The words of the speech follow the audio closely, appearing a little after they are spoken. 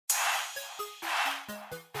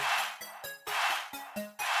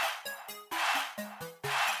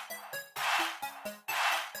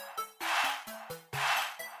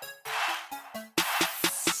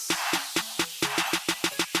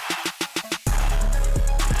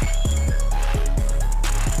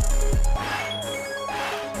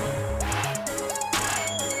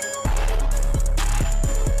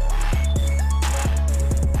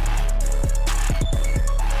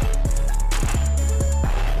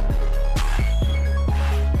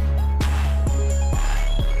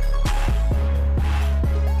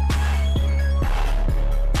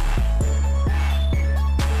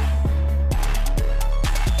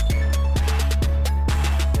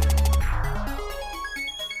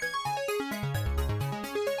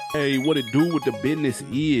Hey, what it do with the business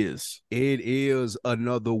is? It is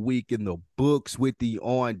another week in the books with the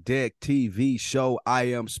On Deck TV show.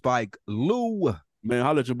 I am Spike Lou. Man,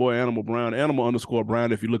 holla at your boy Animal Brown,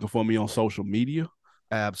 Animal_Brown if you're looking for me on social media.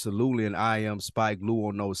 Absolutely. And I am Spike Lou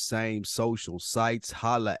on those same social sites.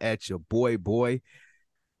 Holla at your boy.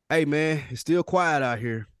 Hey, man, it's still quiet out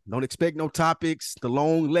here. Don't expect no topics. The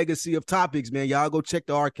long legacy of topics, man. Y'all go check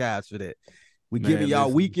the archives for that. We're giving Man, y'all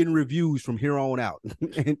listen, weekend reviews from here on out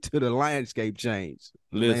into the landscape change.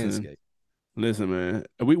 listen, listen, man.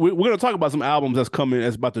 We're gonna talk about some albums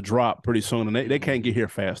that's about to drop pretty soon, and they can't get here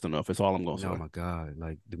fast enough. That's all I'm gonna Oh say. my God.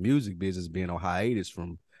 Like the music business being on hiatus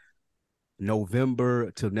from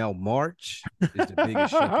November to now March is the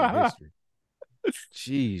biggest shift in history.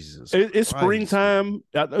 Jesus It's Christ, man. springtime.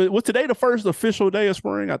 Was today the first official day of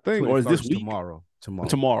spring? I think, or is this 21st week? tomorrow. Tomorrow.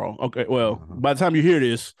 Tomorrow. Okay. Well, Uh-huh. by the time you hear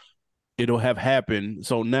this, it'll have happened.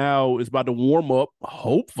 So now it's about to warm up,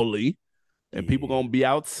 hopefully, and people Yeah. gonna be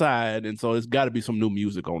outside, and so it's got to be some new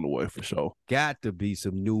music on the way for sure. Got to be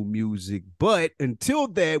some new music. But until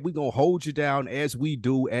that, we're going to hold you down as we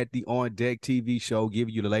do at the On Deck TV show,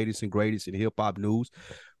 giving you the latest and greatest in hip hop news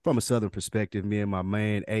from a Southern perspective. Me and my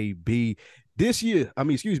man, AB. This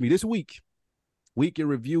week in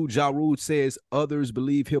review, Ja Rule says others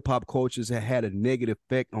believe hip hop cultures have had a negative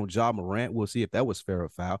effect on Ja Morant. We'll see if that was fair or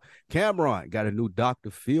foul. Cameron got a new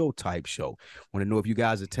Dr. Phil type show. Want to know if you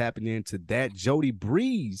guys are tapping into that. Jody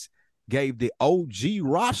Breeze gave the OG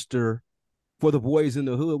roster for the boys in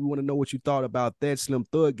the hood. We want to know what you thought about that. Slim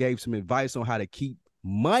Thug gave some advice on how to keep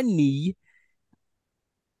money.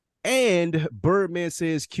 And Birdman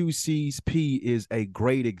says QC's P is a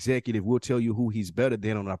great executive. We'll tell you who he's better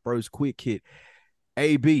than on our first quick hit.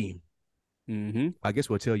 AB, I guess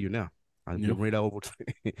we'll tell you now. I'll read over.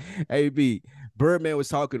 AB, Birdman was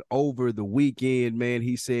talking over the weekend, man.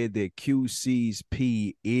 He said that QC's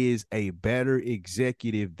P is a better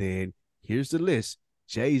executive than, here's the list,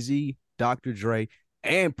 Jay-Z, Dr. Dre,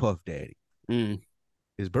 and Puff Daddy.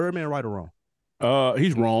 Is Birdman right or wrong?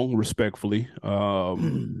 He's wrong, respectfully.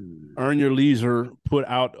 Earn Your Leisure put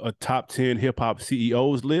out a top 10 hip hop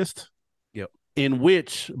CEOs list. Yep. In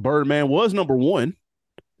which Birdman was number one.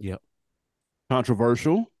 Yep.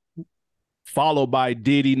 Controversial. Followed by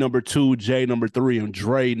Diddy number 2, Jay number 3, and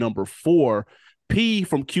Dre number 4. P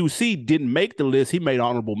from QC didn't make the list. He made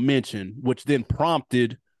honorable mention, which then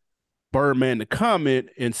prompted Birdman to comment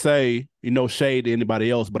and say, shade to anybody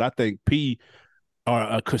else, but I think P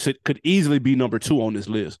could easily be number 2 on this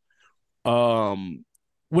list.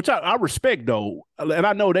 Which I respect, though. And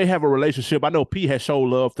I know they have a relationship. I know P has shown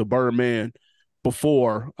love to Birdman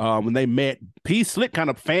before when they met. P Slick kind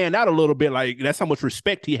of fanned out a little bit. Like, that's how much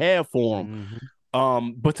respect he had for him.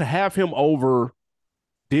 But to have him over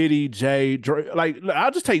Diddy, Jay, Dre, like,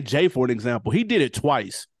 I'll just take Jay for an example. He did it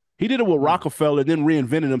twice. He did it with Rockefeller, then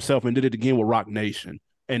reinvented himself and did it again with Roc Nation.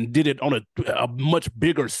 And did it on a much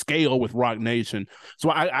bigger scale with Roc Nation.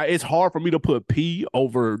 So it's hard for me to put P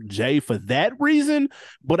over Jay for that reason,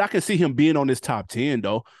 but I can see him being on this top 10,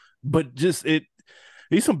 though. But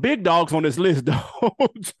he's some big dogs on this list, though.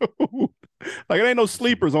 Like, it ain't no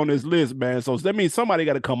sleepers on this list, man. So that means somebody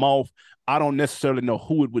got to come off. I don't necessarily know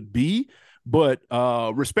who it would be, but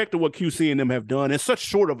respect to what QC and them have done in such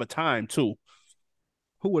short of a time, too.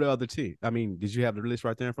 Who were the other two? I mean, did you have the list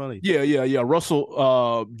right there in front of you? Yeah.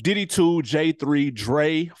 Russell, Diddy 2, J 3,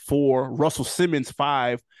 Dre 4, Russell Simmons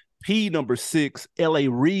 5, P number 6, L.A.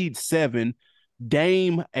 Reid 7,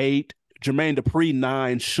 Dame 8, Jermaine Dupri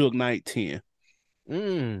 9, Suge Knight 10.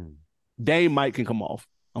 Dame Mike can come off.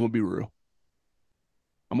 I'm gonna be real.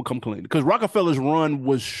 I'm gonna come clean because Rockefeller's run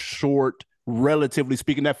was short, relatively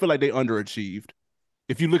speaking. I feel like they underachieved.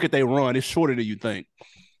 If you look at their run, it's shorter than you think.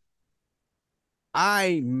 I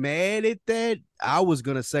ain't mad at that. I was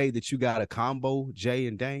gonna say that you got a combo, Jay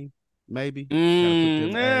and Dame, maybe.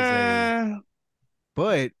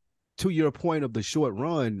 But to your point of the short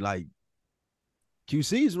run, like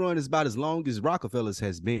QC's run is about as long as Rockefeller's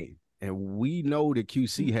has been. And we know that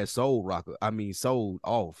QC has sold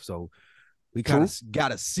off. So we kind of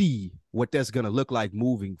gotta see what that's gonna look like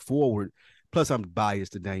moving forward. Plus, I'm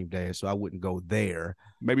biased to Dame Dash, so I wouldn't go there.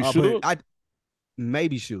 Maybe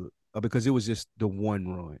should. Because it was just the one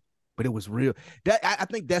run, but it was real. I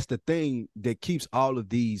think that's the thing that keeps all of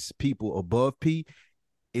these people above P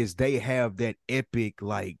is they have that epic,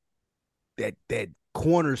 like that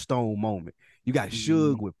cornerstone moment. You got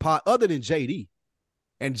Suge with Pot, other than JD,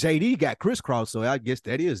 and JD got crisscross. So I guess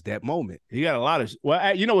that is that moment. He got a lot of.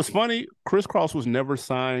 Well, you know what's funny? Crisscross was never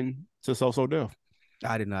signed to So Def.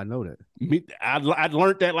 I did not know that. I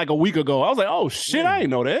learned that like a week ago. I was like, oh shit, I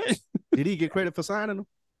didn't know that. Did he get credit for signing them?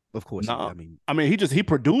 Of course. Nah. I mean, he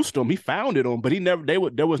produced them. He founded them, but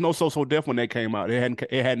there was no So Def when they came out. It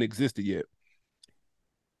hadn't existed yet.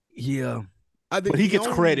 Yeah. I think but he gets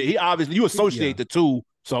credit. He obviously, you associate the two.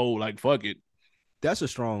 So, like, fuck it. That's a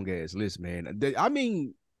strong ass list, man. I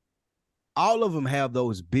mean, all of them have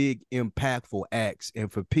those big, impactful acts.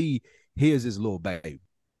 And for P, here's his Lil Baby.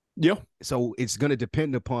 Yeah. So it's going to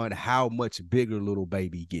depend upon how much bigger Lil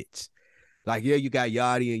Baby gets. Like, yeah, you got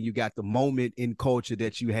Yachty and you got the moment in culture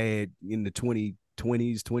that you had in the 2020s,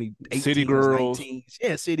 2018s, City Girls. 19s.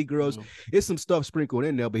 Yeah, City Girls. It's some stuff sprinkled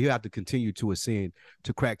in there, but he'll have to continue to ascend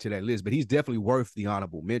to crack to that list. But he's definitely worth the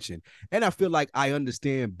honorable mention. And I feel like I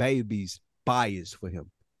understand Baby's bias for him.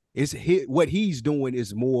 What he's doing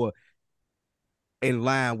is more in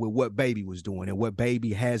line with what Baby was doing and what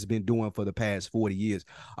Baby has been doing for the past 40 years.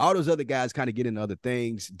 All those other guys kind of get into other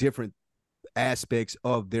things, different aspects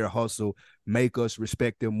of their hustle, make us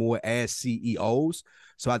respect them more as CEOs.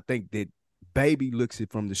 So I think that Baby looks at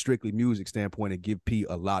it from the strictly music standpoint and give P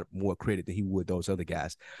a lot more credit than he would those other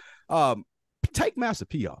guys. Take Master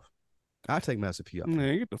P off. I'll take Master P off.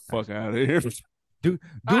 Man, get the fuck out of here. Do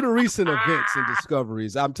the recent events and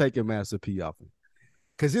discoveries. I'm taking Master P off.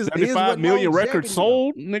 Because his 75 million records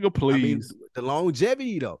sold, nigga, please. I mean, the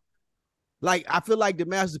longevity, though. Like, I feel like the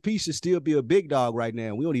Master P should still be a big dog right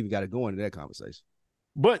now. We don't even got to go into that conversation.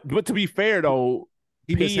 But to be fair, though,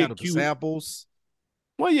 he mishandled the samples.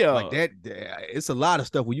 Well, yeah. Like that, it's a lot of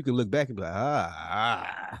stuff where you can look back and be like,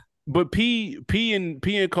 But P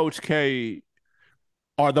and Coach K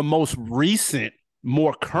are the most recent,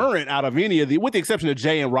 more current out of any of the, with the exception of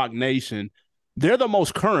Jay and Rock Nation. They're the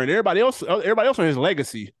most current. Everybody else on his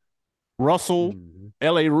legacy. Russell,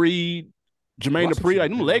 L.A. Reid, Jermaine Dupri,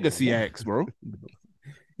 like them legacy acts, bro.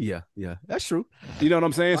 Yeah, that's true. You know what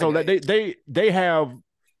I'm saying? So that they have,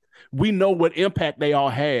 we know what impact they all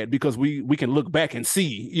had because we can look back and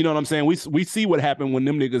see. You know what I'm saying? We see what happened when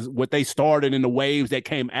them niggas, what they started in the waves that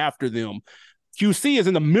came after them. QC is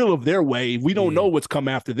in the middle of their wave. We don't know what's come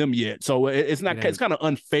after them yet. So it's kind of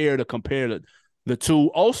unfair to compare the two.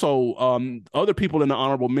 Also, other people in the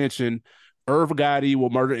honorable mention, Irv Gotti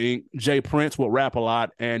with Murder Inc., Jay Prince with Rap a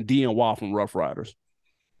Lot, and DNY from Rough Riders.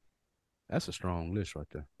 That's a strong list right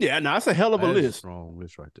there. Yeah, no, that's a hell of a list. Strong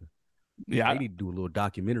list right there. Yeah, they need to do a little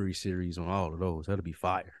documentary series on all of those. That'll be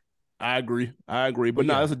fire. I agree. But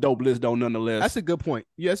no, that's a dope list, though, nonetheless. That's a good point.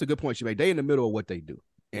 Yeah, that's a good point you made. They in the middle of what they do.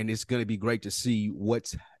 And it's going to be great to see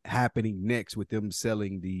what's happening next with them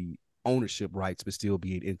selling the ownership rights, but still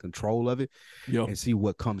being in control of it, and see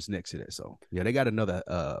what comes next to that. So, yeah, they got another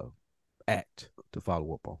act to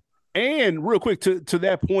follow up on. And real quick, to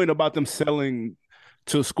that point about them selling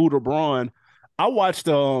to Scooter Braun, I watched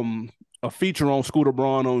a feature on Scooter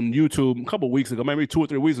Braun on YouTube a couple of weeks ago, maybe 2 or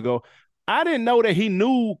 3 weeks ago. I didn't know that he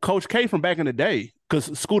knew Coach K from back in the day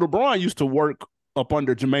because Scooter Braun used to work up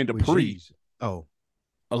under Jermaine Dupri. Oh.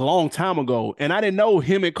 A long time ago. And I didn't know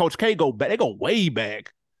him and Coach K go back. They go way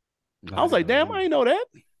back. I was like, damn, I didn't know that.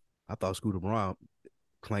 I thought Scooter Braun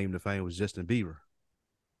claimed the fame was Justin Bieber.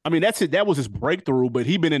 I mean, that's it. That was his breakthrough, but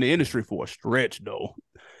he been in the industry for a stretch, though.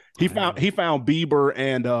 He found Bieber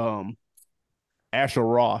and Asher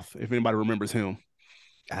Roth, if anybody remembers him.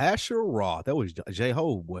 Asher Roth. That was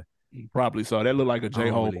J-Ho, boy. Probably so. That looked like a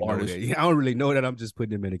J-Ho artist. Yeah, I don't really know that. I'm just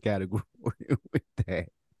putting him in a category with that.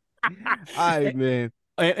 All right, man.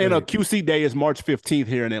 And a QC Day is March 15th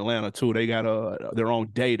here in Atlanta, too. They got their own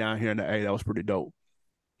day down here in the A. That was pretty dope.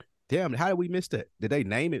 Damn, how did we miss that? Did they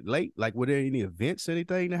name it late? Like, were there any events,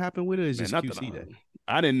 anything that happened with it? Or is just QC Day?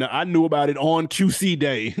 I didn't know. I knew about it on QC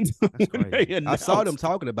Day. I saw them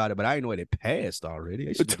talking about it, but I didn't know it passed already.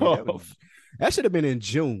 That should have been in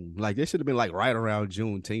June. Like, that should have been like right around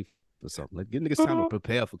Juneteenth or something. Like, get niggas time to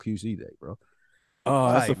prepare for QC Day, bro.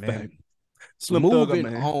 Oh, that's a fact. Slim Moving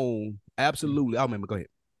Thug, man. Home. Absolutely. I remember. Go ahead.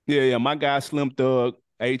 Yeah. My guy, Slim Thug,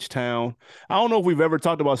 H-Town. I don't know if we've ever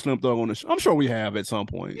talked about Slim Thug on the show. I'm sure we have at some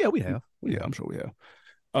point. Yeah, we have. Yeah, I'm sure we have.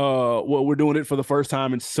 Well, we're doing it for the first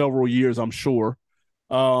time in several years, I'm sure.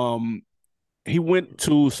 He went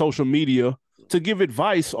to social media to give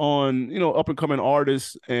advice on, up-and-coming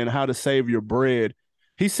artists and how to save your bread.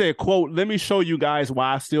 He said, quote, "Let me show you guys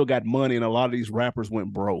why I still got money and a lot of these rappers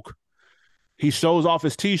went broke." He shows off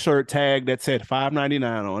his T-shirt tag that said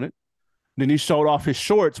 $5.99 on it. Then he showed off his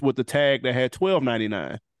shorts with the tag that had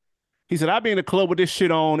 $12.99. He said, "I be in the club with this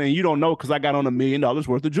shit on, and you don't know because I got on $1 million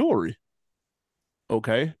worth of jewelry."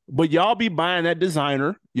 Okay. But y'all be buying that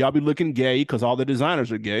designer. Y'all be looking gay because all the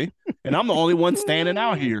designers are gay. And I'm the only one standing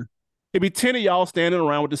out here. It'd be 10 of y'all standing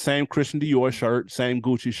around with the same Christian Dior shirt, same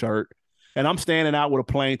Gucci shirt. And I'm standing out with a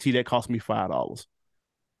plain tee that cost me $5.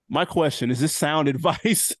 My question, is this sound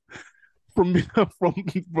advice?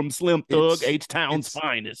 from Slim Thug, H-Town's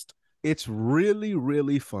finest. It's really,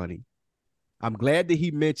 really funny. I'm glad that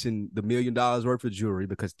he mentioned the $1 million worth of jewelry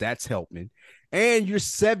because that's helping. And you're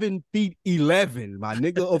 7'11", my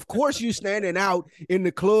nigga. Of course you're standing out in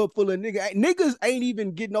the club full of niggas. Niggas ain't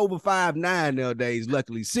even getting over 5'9" nowadays,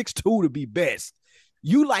 luckily. 6'2" to be best.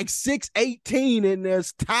 You like 6'18" and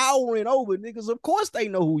there's towering over niggas. Of course they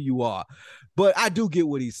know who you are. But I do get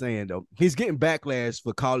what he's saying, though. He's getting backlash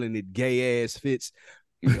for calling it gay-ass fits.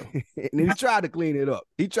 And he tried to clean it up.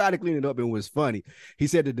 And it was funny. He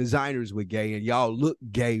said the designers were gay and y'all look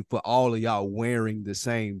gay for all of y'all wearing the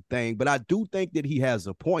same thing. But I do think that he has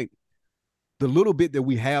a point. The little bit that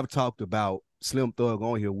we have talked about Slim Thug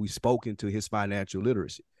on here, we've spoken to his financial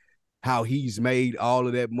literacy, how he's made all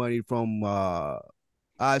of that money from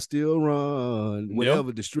I Still Run,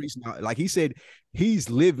 whatever the streets. Like he said, he's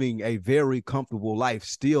living a very comfortable life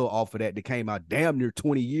still off of that came out damn near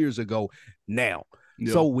 20 years ago now.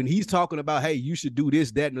 Yep. So when he's talking about, hey, you should do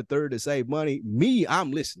this, that, and the third to save money, I'm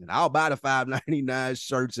listening. I'll buy the $5.99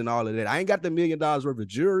 shirts and all of that. I ain't got the $1 million worth of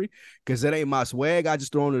jewelry because that ain't my swag. I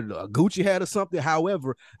just throw on a Gucci hat or something.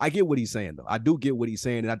 However, I get what he's saying, though. I do get what he's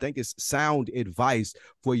saying, and I think it's sound advice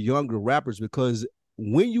for younger rappers because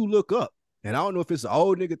when you look up, and I don't know if it's an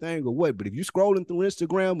old nigga thing or what, but if you scrolling through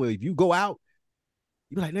Instagram or if you go out,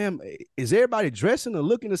 you be like, damn, is everybody dressing or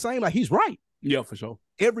looking the same? Like, he's right. Yeah, for sure.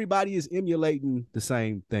 Everybody is emulating the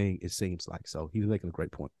same thing, it seems like. So he's making a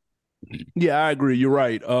great point. Yeah, I agree. You're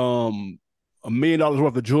right. $1 million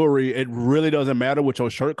worth of jewelry, it really doesn't matter what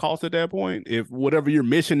your shirt costs at that point. If whatever your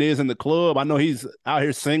mission is in the club, I know he's out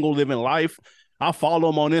here single, living life. I follow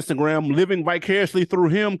him on Instagram, living vicariously through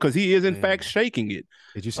him because he is, in fact, shaking it.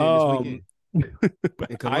 Did you see him this weekend?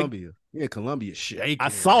 In Colombia. Colombia shaking. I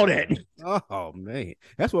saw that. Oh, man.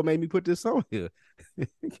 That's what made me put this on here. I'm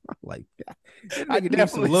like, I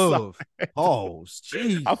definitely love. Oh,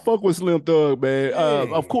 jeez. I fuck with Slim Thug, man.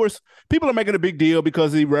 Of course, people are making a big deal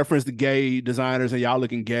because he referenced the gay designers and y'all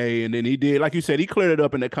looking gay. And then he did, like you said, he cleared it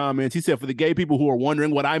up in the comments. He said, for the gay people who are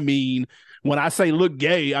wondering what I mean when I say look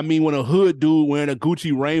gay, I mean when a hood dude wearing a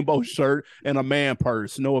Gucci rainbow shirt and a man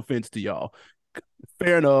purse. No offense to y'all.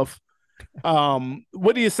 Fair enough.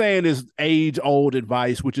 What he is saying is age-old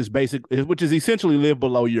advice, which is essentially live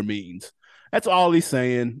below your means. That's all he's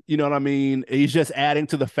saying. You know what I mean? He's just adding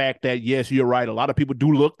to the fact that, yes, you're right. A lot of people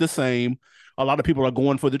do look the same. A lot of people are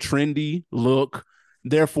going for the trendy look.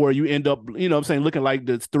 Therefore, you end up, you know what I'm saying, looking like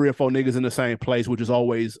there's 3 or 4 niggas in the same place, which is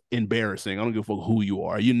always embarrassing. I don't give a fuck who you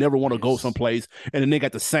are. You never want to go someplace and then they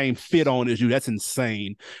got the same fit on as you. That's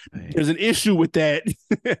insane. There's an issue with that.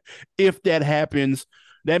 If that happens,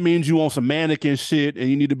 that means you want some mannequin shit and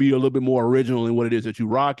you need to be a little bit more original in what it is that you're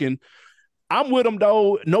rocking. I'm with him,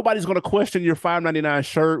 though. Nobody's going to question your $5.99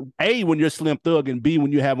 shirt, A, when you're Slim Thug, and B,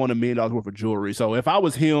 when you have on $1 million worth of jewelry. So if I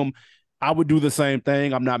was him, I would do the same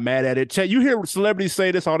thing. I'm not mad at it. Chet, you hear celebrities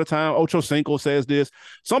say this all the time. Ocho Cinco says this.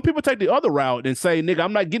 Some people take the other route and say, nigga,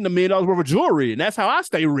 I'm not getting $1 million worth of jewelry, and that's how I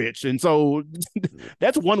stay rich. And so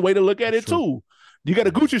that's one way to look at it, too. You got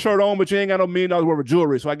a Gucci shirt on, but you ain't got no $1 million worth of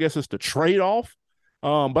jewelry. So I guess it's the trade-off.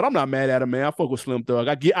 But I'm not mad at him, man. I fuck with Slim Thug.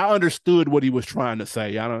 I understood what he was trying to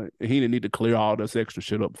say. He didn't need to clear all this extra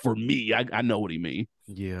shit up. For me, I know what he mean.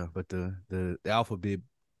 Yeah, but the alphabet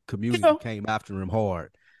community came after him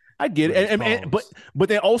hard. I get it, but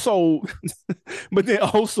then also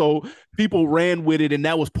people ran with it, and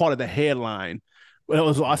that was part of the headline.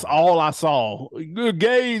 That's all I saw.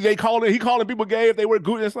 Gay, he calling people gay if they were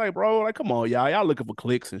good. It's like, bro, like, come on, y'all looking for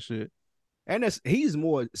clicks and shit. And he's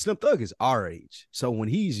more, Slim Thug is our age. So when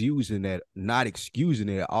he's using that, not excusing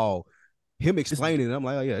it at all, him explaining it, I'm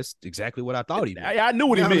like, oh, yeah, that's exactly what I thought he meant. I knew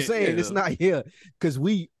what he meant. I'm saying? It's not here because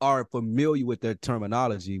we are familiar with their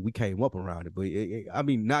terminology. We came up around it. But I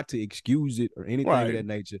mean, not to excuse it or anything of that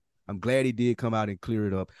nature. I'm glad he did come out and clear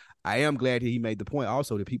it up. I am glad he made the point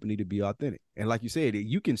also that people need to be authentic. And like you said,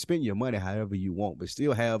 you can spend your money however you want, but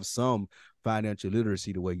still have some financial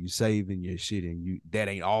literacy the way you saving your shit, and that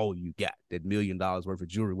ain't all you got. That $1 million worth of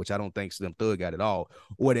jewelry, which I don't think Slim Thug got at all,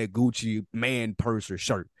 or that Gucci man purse or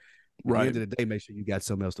shirt. At the end of the day, make sure you got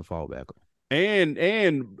something else to fall back on.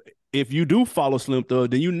 And if you do follow Slim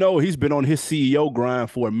Thug, then you know he's been on his CEO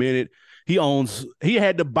grind for a minute. He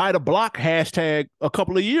had the buy the block hashtag a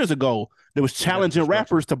couple of years ago that was challenging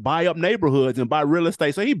rappers to buy up neighborhoods and buy real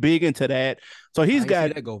estate. So he big into that. So he's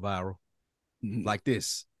got that go viral like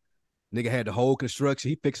this. Nigga had the whole construction.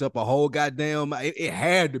 He fixed up a whole goddamn, it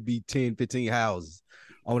had to be 10, 15 houses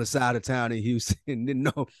on the side of town in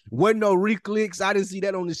Houston. Wasn't no re-clicks. I didn't see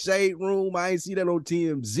that on the Shade Room. I ain't see that on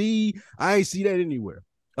TMZ. I ain't see that anywhere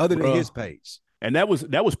other than his page. And that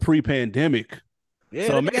was pre-pandemic. Yeah,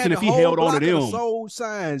 So that nigga imagine had if the he whole held on to block of the them. soul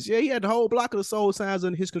signs. Yeah, he had the whole block of the soul signs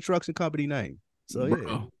under his construction company name. So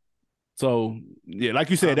yeah. So yeah, like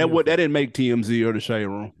you said, I'm here that for it. didn't make TMZ or the Shade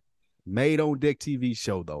Room. Made on Deck TV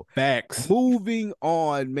show though. Facts. Moving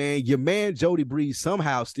on, man. Your man Jody Breeze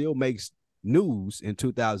somehow still makes news in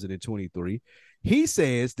 2023. He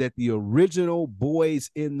says that the original Boys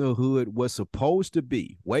in the Hood was supposed to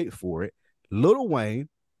be, wait for it, Lil Wayne,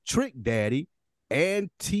 Trick Daddy, and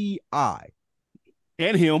T.I.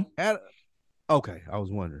 And him. Okay, I was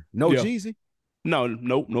wondering. No Yeah. Jeezy? No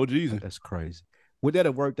Jeezy. That's crazy. Would that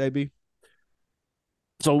have worked, AB?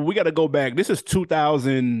 So we got to go back. This is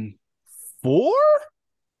 2004.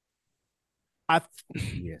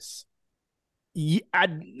 Yes.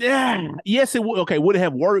 Yes, it would. Okay, would it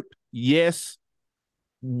have worked? Yes.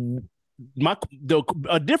 A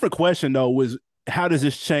different question though was, how does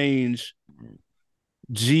this change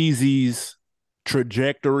Jeezy's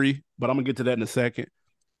trajectory? But I'm gonna get to that in a second.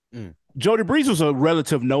 Jody Breeze was a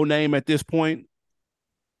relative no name at this point,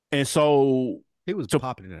 and so he was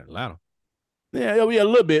popping in Atlanta. Yeah, a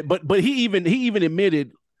little bit, but he even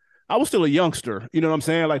admitted, I was still a youngster. You know what I'm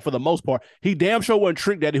saying? Like, for the most part, he damn sure wasn't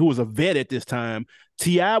Trick Daddy, who was a vet at this time.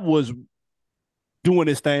 T.I. was doing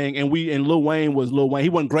his thing, and Lil Wayne was Lil Wayne. He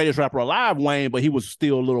wasn't greatest rapper alive, Wayne, but he was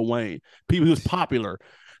still Lil Wayne. He was popular.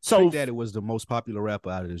 So Trick Daddy was the most popular rapper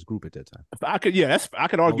out of this group at that time. I could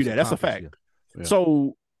argue that. That's a fact. Yeah.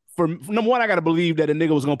 So for number one, I gotta believe that a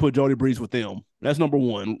nigga was gonna put Jody Breeze with them. That's number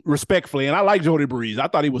one, respectfully. And I like Jody Breeze. I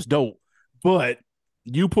thought he was dope. But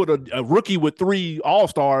you put a rookie with 3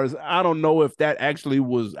 all-stars, I don't know if that actually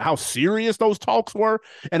was how serious those talks were.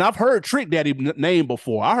 And I've heard Trick Daddy name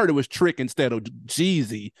before. I heard it was Trick instead of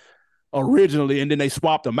Jeezy originally, and then they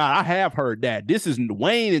swapped them out. I have heard that. This is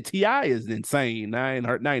Wayne and T.I. is insane. I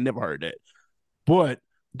ain't never heard that. But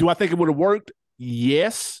do I think it would have worked?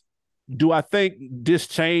 Yes. Do I think this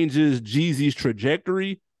changes Jeezy's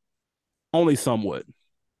trajectory? Only somewhat.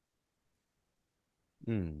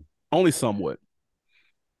 Only somewhat.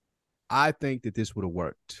 I think that this would have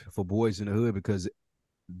worked for Boys in the Hood because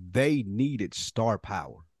they needed star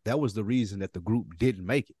power. That was the reason that the group didn't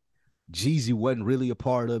make it. Jeezy wasn't really a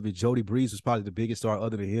part of it. Jody Breeze was probably the biggest star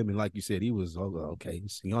other than him. And like you said, he was, okay,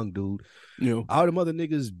 he's a young dude. Yeah. All them other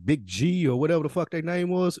niggas, Big G or whatever the fuck their name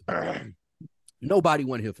was, nobody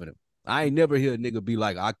went here for them. I ain't never hear a nigga be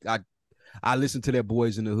like, I listened to that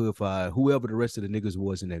Boys in the Hood for whoever the rest of the niggas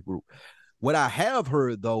was in that group. What I have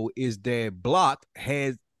heard, though, is that Block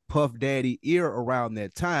had Puff Daddy ear around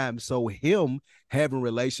that time. So him having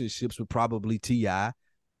relationships with probably T.I.,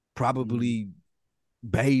 probably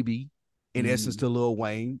Baby, in essence, to Lil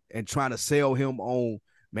Wayne, and trying to sell him on,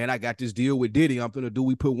 man, I got this deal with Diddy. I'm going to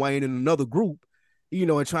we put Wayne in another group,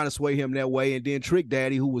 and trying to sway him that way. And then Trick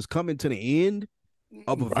Daddy, who was coming to the end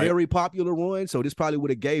of a very popular run. So this probably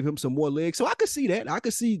would have gave him some more legs. So I could see that. I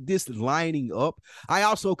could see this lining up. I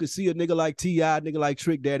also could see a nigga like T.I., nigga like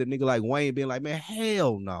Trick Daddy, nigga like Wayne being like, man,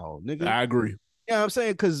 hell no, nigga. I agree. You know what I'm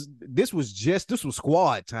saying? Because this was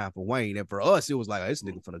squad time for Wayne. And for us, it was like, this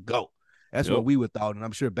nigga finna go. That's what we would thought. And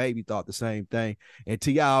I'm sure Baby thought the same thing. And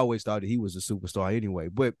T.I. always thought that he was a superstar anyway.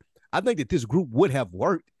 But I think that this group would have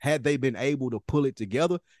worked had they been able to pull it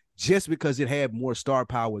together, just because it had more star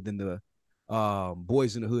power than the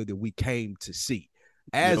Boys in the Hood that we came to see.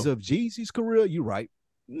 As of Jeezy's career, you're right.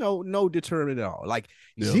 No deterrent at all. Like,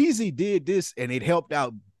 Jeezy did this and it helped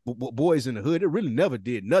out Boys in the Hood. It really never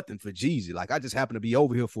did nothing for Jeezy. Like, I just happened to be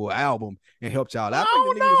over here for an album and helped y'all out.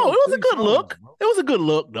 Oh, no. It was a good look. It was a good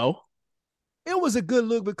look, though. It was a good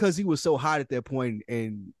look because he was so hot at that point,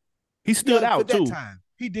 and he stood out too. That time,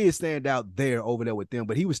 he did stand out over there with them,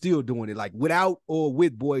 but he was still doing it like without or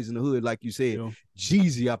with Boys in the Hood, like you said.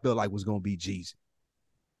 Jeezy, I felt like was gonna be Jeezy.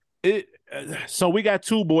 So we got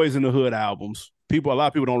 2 Boys in the Hood albums. A lot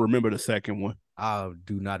of people don't remember the second one. I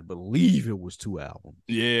do not believe it was 2 albums.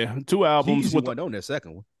 Yeah, 2 albums. Jeezy wasn't on that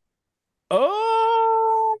second one.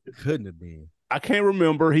 Oh, it couldn't have been. I can't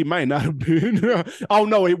remember. He might not have been. Oh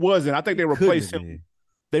no, it wasn't. I think they replaced him.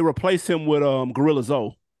 They replaced him with Gorilla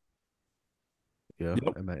Zoe. Yeah,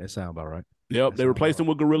 that sounds about right. Yep, they replaced him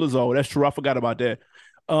with Gorilla Zoe. That's true. I forgot about that.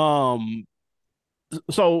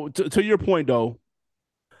 So to your point though,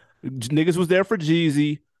 niggas was there for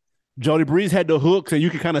Jeezy. Jody Breeze had the hooks, and you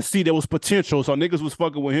could kind of see there was potential. So niggas was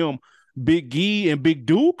fucking with him. Big Gee and Big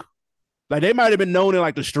Duke, like they might have been known in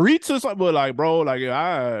like the streets or something. But like, bro, like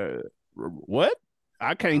what?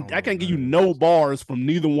 I can't give you no bars from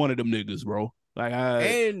neither one of them niggas, bro. Like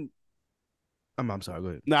I'm sorry, go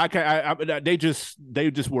ahead. No, I can't. They just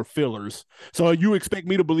were fillers. So you expect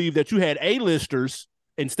me to believe that you had A-listers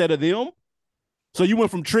instead of them? So you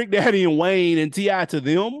went from Trick Daddy and Wayne and T.I. to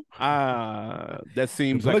them? That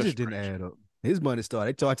seems the like budget didn't add up. His money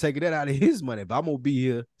started. They started taking that out of his money. If I'm gonna be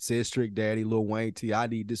here, says Trick Daddy, Lil Wayne, T.I.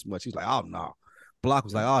 need this much. He's like, oh no. Block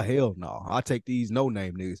was like, oh hell no. I'll take these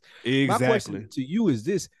no-name niggas. Exactly. My question to you is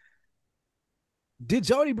this. Did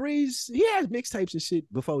Jody Breeze, he has mixtapes and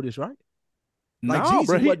shit before this, right? Like, nah, Jeezy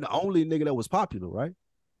bro, wasn't the only nigga that was popular, right?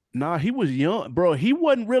 Nah, he was young, bro. He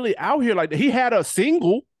wasn't really out here like that. He had a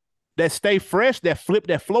single that Stay Fresh, that flipped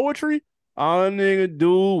that Floetry. All a nigga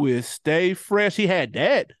do is stay fresh. He had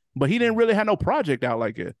that, but he didn't really have no project out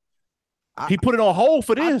like it. He put it on hold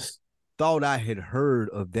for this. I thought I had heard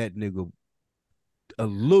of that nigga a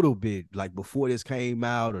little bit, like before this came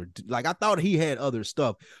out, or like I thought he had other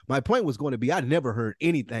stuff. My point was going to be I never heard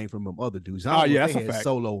anything from them other dudes. I don't know if they had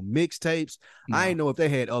solo mixtapes. No. I didn't know if they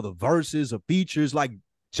had other verses or features. Like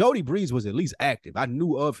Jody Breeze was at least active. I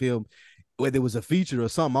knew of him, whether it was a feature or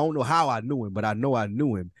something. I don't know how I knew him, but I know I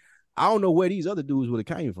knew him. I don't know where these other dudes would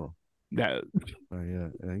have came from. Yeah,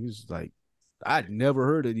 and he's like, I'd never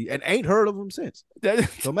heard of these and ain't heard of them since.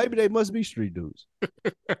 So maybe they must be street dudes.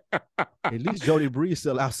 At least Jody Breeze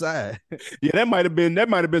still outside. Yeah, that might have been some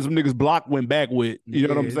niggas Block went back with. You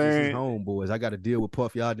know what I'm saying? Homeboys. I got to deal with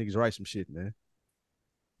Puff. Y'all niggas write some shit, man.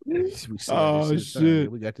 Oh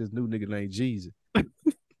shit. We got this new nigga named Jeezy.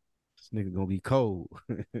 This nigga gonna be cold.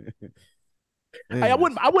 Hey, I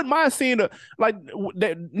wouldn't mind seeing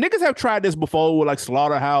niggas have tried this before with like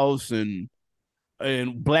Slaughterhouse and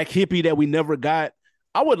Black Hippie that we never got.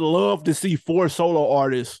 I would love to see 4 solo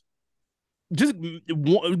artists. Just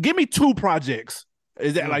give me 2 projects.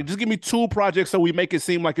 Is that like just give me 2 projects so we make it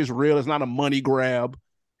seem like it's real? It's not a money grab.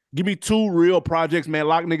 Give me 2 real projects, man.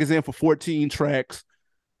 Lock niggas in for 14 tracks.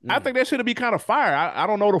 I think that should be kind of fire. I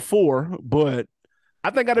don't know the 4, but I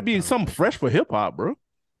think that'd be something fresh for hip hop, bro.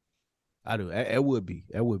 I do. It would be.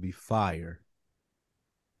 That would be fire.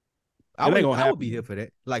 I would be here for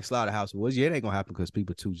that. Like Slaughterhouse was. Yeah, it ain't gonna happen because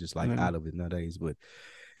people too just like out of it nowadays. But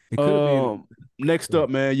it could have been. Next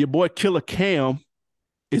up, man, your boy Killer Cam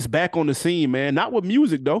is back on the scene, man. Not with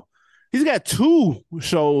music though. He's got 2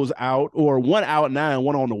 shows out, or 1 out now and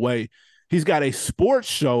 1 on the way. He's got a sports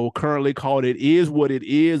show currently called It Is What It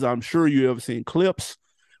Is. I'm sure you have seen clips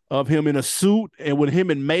of him in a suit and with him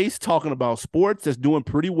and Mace talking about sports. That's doing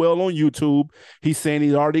pretty well on YouTube. He's saying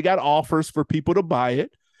he's already got offers for people to buy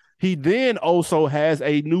it. He then also has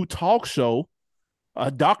a new talk show,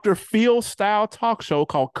 a Dr. Phil style talk show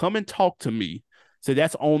called Come and Talk to Me. So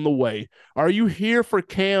that's on the way. Are you here for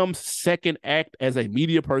Cam's second act as a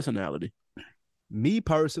media personality? Me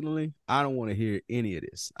personally, I don't want to hear any of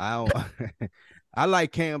this. I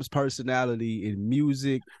like Cam's personality in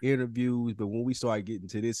music, interviews, but when we start getting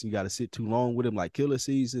to this, you got to sit too long with him like Killer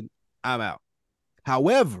Season, I'm out.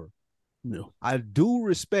 However, I do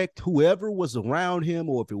respect whoever was around him,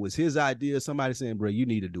 or if it was his idea, somebody saying, bro, you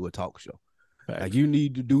need to do a talk show. Like, you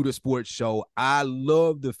need to do the sports show. I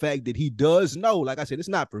love the fact that he does know, like I said, it's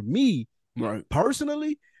not for me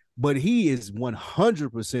personally, but he is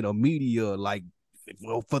 100% a media, like,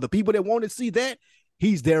 for the people that want to see that,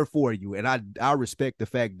 he's there for you. And I respect the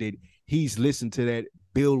fact that he's listened to that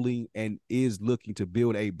building and is looking to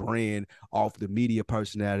build a brand off the media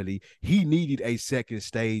personality. He needed a second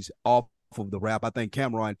stage off of the rap. I think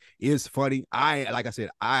Cameron is funny.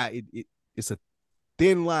 It's a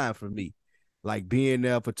thin line for me. Like being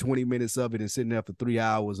there for 20 minutes of it and sitting there for 3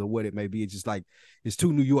 hours or what it may be. It's just like, it's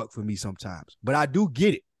too New York for me sometimes. But I do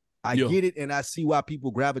get it. I get it, and I see why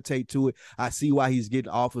people gravitate to it. I see why he's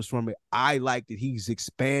getting offers from it. I like that he's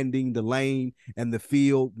expanding the lane and the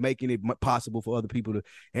field, making it possible for other people to,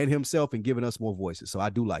 and himself, and giving us more voices. So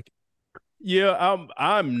I do like it. Yeah,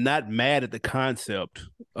 I'm not mad at the concept.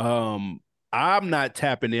 I'm not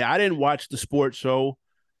tapping in. I didn't watch the sports show.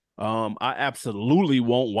 I absolutely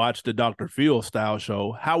won't watch the Dr. Phil style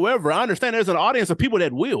show. However, I understand there's an audience of people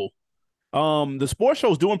that will. The sports show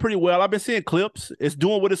is doing pretty well. I've been seeing clips. It's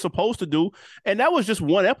doing what it's supposed to do. And that was just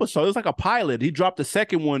 1 episode. It was like a pilot. He dropped the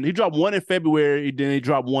second one. He dropped 1 in February, then he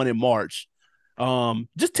dropped 1 in March.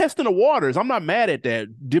 Just testing the waters. I'm not mad at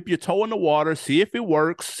that. Dip your toe in the water, see if it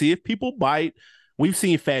works, see if people bite. We've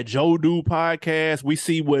seen Fat Joe do podcasts. We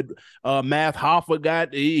see what Math Hoffa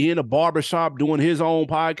got. He in a barbershop doing his own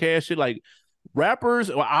podcast. Shit, like, rappers,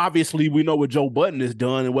 well, obviously we know what Joe Budden has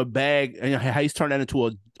done and what bag, and how he's turned that into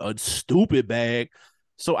a stupid bag.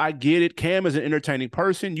 So I get it. Cam is an entertaining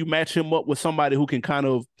person. You match him up with somebody who can kind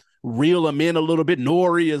of reel him in a little bit.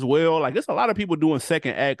 Nori as well. Like, there's a lot of people doing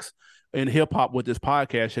second acts in hip hop with this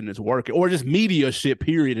podcast and it's working, or just media shit,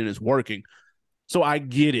 period, and it's working. So I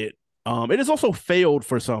get it. It has also failed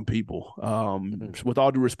for some people. With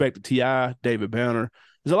all due respect to T.I., David Banner,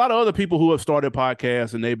 There's a lot of other people who have started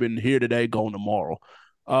podcasts and they've been here today, gone tomorrow.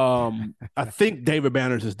 I think David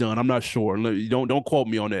Banners is done. I'm not sure. Don't quote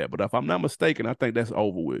me on that, but if I'm not mistaken, I think that's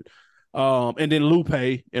over with. And then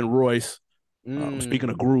Lupe and Royce.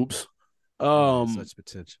 Speaking of groups, such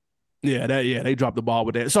potential. Yeah, they dropped the ball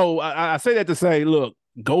with that. So I say that to say, look,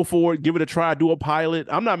 go for it, give it a try, do a pilot.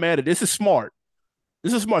 I'm not mad at this. This is smart.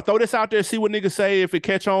 This is smart. Throw this out there, see what niggas say. If it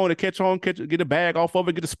catch on, get a bag off of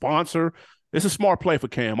it, get a sponsor. It's a smart play for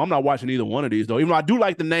Cam. I'm not watching either one of these though. Even though I do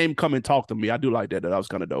like the name "Come and Talk to Me," I do like that. That was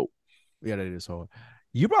kind of dope. Yeah, that is hard.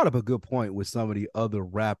 You brought up a good point with some of the other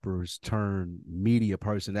rappers turn media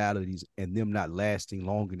personalities and them not lasting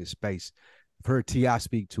long in the space. I've heard T.I.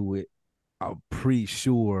 speak to it. I'm pretty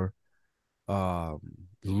sure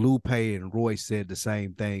Lupe and Roy said the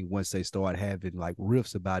same thing once they started having like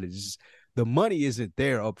riffs about it. It's just, the money isn't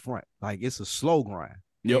there up front. Like it's a slow grind.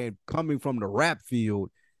 Yep. And coming from the rap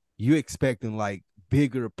field, you expecting like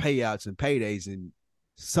bigger payouts and paydays, and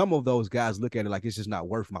some of those guys look at it like it's just not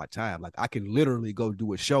worth my time. Like I can literally go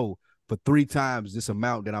do a show for 3 times this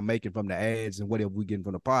amount that I'm making from the ads and whatever we getting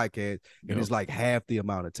from the podcast, and it's like half the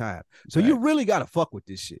amount of time. So you really gotta fuck with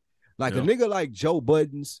this shit. Like a nigga like Joe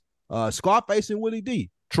Buttons, Scarface and Willie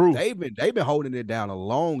D. True. They've been holding it down a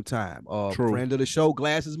long time. Friend of the show,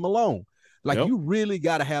 Glasses Malone. Like you really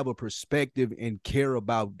got to have a perspective and care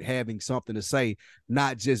about having something to say,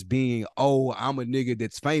 not just being, oh, I'm a nigga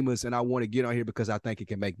that's famous and I want to get on here because I think it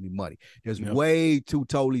can make me money. There's way too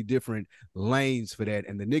totally different lanes for that.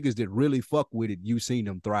 And the niggas that really fuck with it, you seen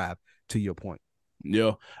them thrive, to your point.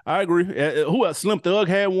 Yeah, I agree. Who else? Slim Thug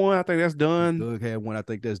had one. I think that's done. Thug had one. I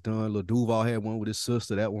think that's done. Lil Duval had one with his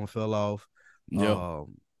sister. That one fell off. Yeah.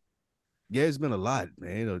 Yeah, it's been a lot,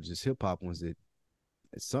 man. You know, just hip hop ones that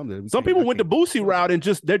some people went the Boosie route and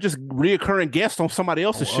they're just reoccurring guests on somebody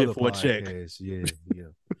else's shit for a check. Yeah.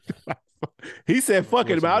 He said, "Fuck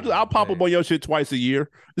it, man. I'll pop up on your shit twice a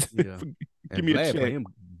year. Yeah. Give me a check."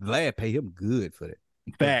 Glad pay him good for that.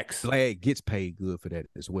 Facts. Glad gets paid good for that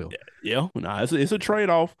as well. Yeah. Nah, it's a trade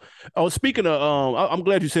off. Oh, speaking of, I'm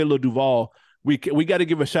glad you said Lil Duval. We got to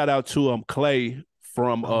give a shout out to Clay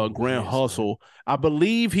from Grand Hustle. Man. I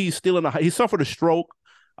believe he's still he suffered a stroke.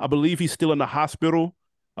 I believe he's still in the hospital.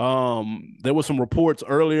 There was some reports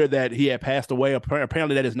earlier that he had passed away.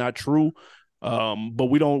 Apparently that is not true. But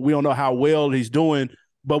we don't know how well he's doing.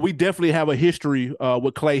 But we definitely have a history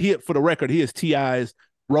with Clay. For the record, he is T.I.'s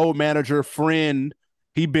road manager, friend.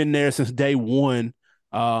 He been there since day one.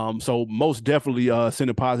 So most definitely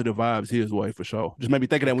sending positive vibes his way for sure. Just made me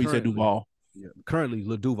think of that when you said Duval. Yeah, currently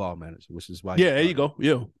Lil Duval manager, which is why. Yeah, there you go.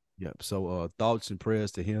 Yeah. Yep. So thoughts and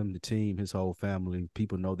prayers to him, the team, his whole family.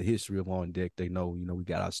 People know the history of On Deck. They know, we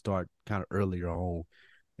got our start kind of earlier on,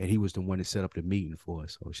 and he was the one that set up the meeting for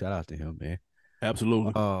us. So shout out to him, man.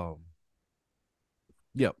 Absolutely.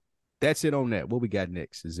 Yep. That's it on that. What we got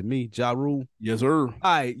next? Is it me, Ja Rule? Yes, sir. All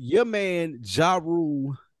right, your man Ja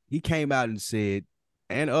Rule, he came out and said,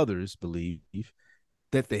 and others believe,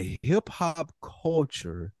 that the hip hop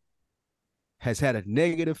culture has had a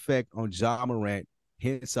negative effect on Ja Morant.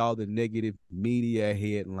 Hence all the negative media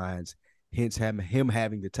headlines, hence him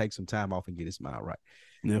having to take some time off and get his mind right.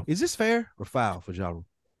 Yeah. Is this fair or foul for Ja Rule?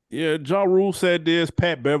 Yeah, Ja Rule said this.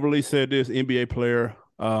 Pat Beverly said this, NBA player,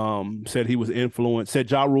 said he was influenced, said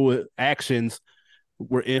Ja Rule's actions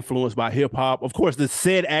were influenced by hip hop. Of course, the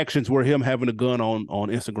said actions were him having a gun on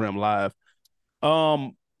Instagram Live.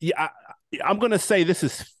 I'm going to say this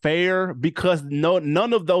is fair because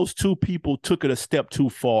none of those two people took it a step too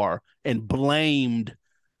far and blamed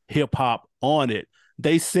hip hop on it.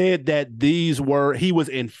 They said that he was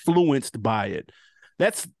influenced by it.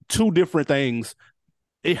 That's two different things.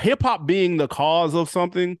 Hip hop being the cause of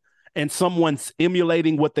something and someone's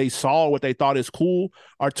emulating what they saw, what they thought is cool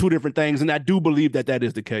are two different things. And I do believe that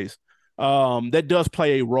is the case. That does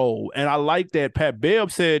play a role. And I like that Pat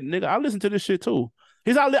Bev said, nigga, I listen to this shit too.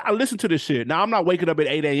 I listen to this shit. Now, I'm not waking up at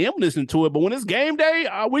 8 a.m. listening to it, but when it's game day,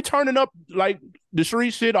 we're turning up like the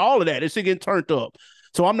street shit, all of that. This shit getting turned up.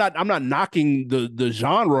 So I'm not knocking the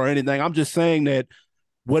genre or anything. I'm just saying that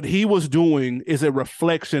what he was doing is a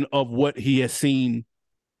reflection of what he has seen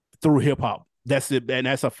through hip hop. That's it, and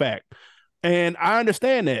that's a fact. And I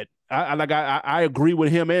understand that. I agree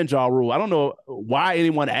with him and Ja Rule. I don't know why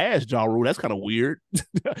anyone asked Ja Rule. That's kind of weird.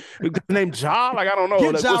 Name Ja? Like, I don't know.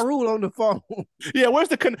 Get Ja Rule on the phone. Yeah, where's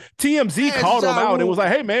the TMZ called him out and was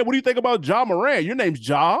like, hey, man, what do you think about Ja Morant? Your name's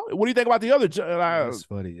Ja. What do you think about the other Ja? That's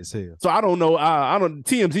funny as hell. So I don't know.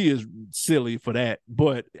 TMZ is silly for that,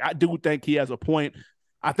 but I do think he has a point.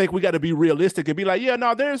 I think we got to be realistic and be like, yeah,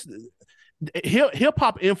 no, there's hip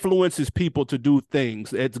hop influences people to do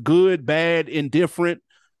things. It's good, bad, indifferent.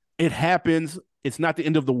 It happens. It's not the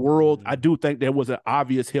end of the world. I do think there was an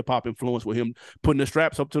obvious hip hop influence with him putting the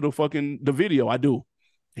straps up to the video. I do.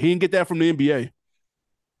 He didn't get that from the NBA.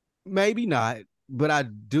 Maybe not, but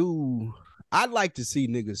I'd like to see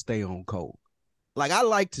niggas stay on code. Like, I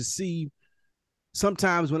like to see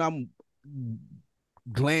sometimes when I'm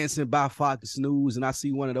glancing by Fox News and I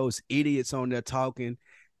see one of those idiots on there talking,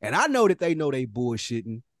 and I know that they know they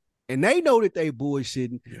bullshitting, and they know that they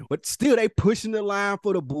bullshitting, but still they pushing the line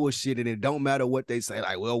for the bullshit, and it don't matter what they say.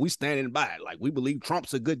 Like, well, we standing by it. Like, we believe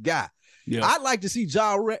Trump's a good guy. Yeah. I'd like to see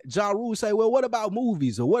Ja Rule say, well, what about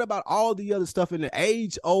movies? Or what about all the other stuff in the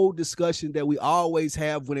age-old discussion that we always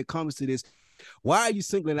have when it comes to this? Why are you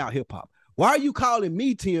singling out hip-hop? Why are you calling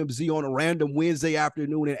me TMZ on a random Wednesday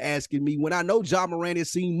afternoon and asking me when I know Ja Morant has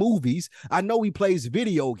seen movies? I know he plays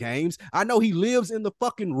video games. I know he lives in the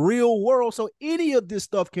fucking real world. So any of this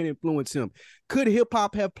stuff can influence him. Could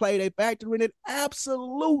hip-hop have played a factor in it?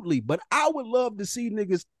 Absolutely. But I would love to see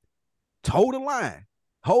niggas toe the line.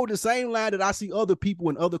 Hold the same line that I see other people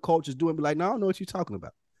in other cultures doing. Be like, no, I don't know what you're talking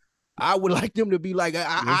about. I would like them to be like,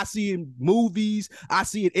 I see it in movies. I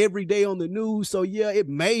see it every day on the news. So, yeah, it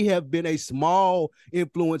may have been a small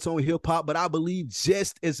influence on hip-hop, but I believe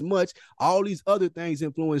just as much all these other things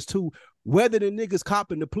influence too. Whether the niggas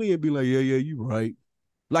copping the plea and be like, yeah, you right.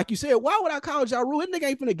 Like you said, why would I call Ja Rule? That nigga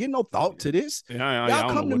ain't finna get no thought to this. Y'all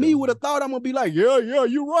come to me with a thought, I'm gonna be like, yeah,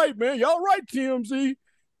 you right, man. Y'all right, TMZ.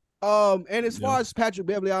 And as far as Patrick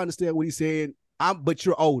Beverly, I understand what he's saying. But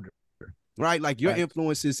you're older. Right? Like your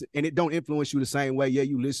influences, and it don't influence you the same way. Yeah,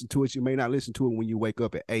 you listen to it. You may not listen to it when you wake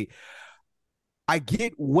up at 8. I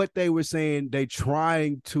get what they were saying. They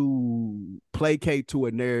trying to placate to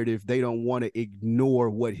a narrative. They don't want to ignore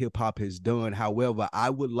what hip hop has done. However, I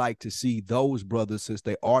would like to see those brothers, since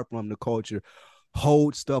they are from the culture,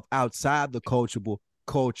 hold stuff outside the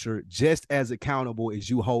culture just as accountable as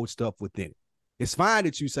you hold stuff within it. It's fine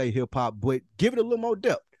that you say hip hop, but give it a little more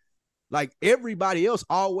depth. Like everybody else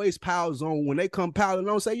always piles on when they come piling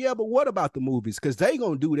on, say, yeah, but what about the movies? Because they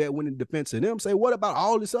going to do that when in defense of them. Say, what about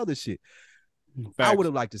all this other shit? Facts. I would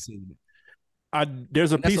have liked to see it.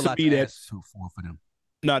 There's a piece of me that's for them.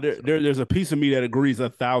 No, there's a piece of me that agrees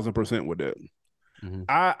 1,000% with that. Mm-hmm.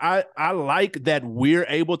 I like that we're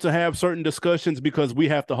able to have certain discussions because we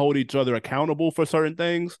have to hold each other accountable for certain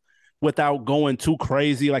things without going too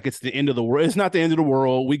crazy, like it's the end of the world. It's not the end of the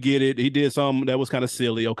world. We get it. He did something that was kind of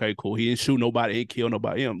silly. Okay, cool. He didn't shoot nobody. He didn't kill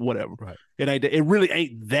nobody. Whatever. Right. It really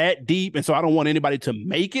ain't that deep, and so I don't want anybody to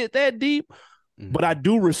make it that deep. Mm-hmm. But I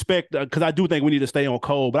do respect, because I do think we need to stay on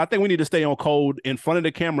code. But I think we need to stay on code in front of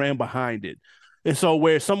the camera and behind it. And so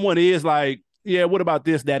where someone is like, yeah, what about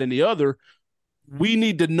this, that, and the other? We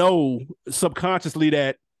need to know subconsciously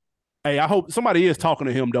that, hey, I hope somebody is talking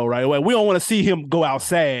to him, though, right? Like, we don't want to see him go out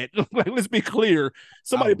sad. Like, let's be clear.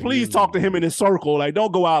 Somebody please talk to him in his circle. Like,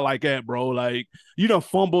 don't go out like that, bro. Like, you done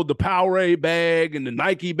fumbled the Powerade bag and the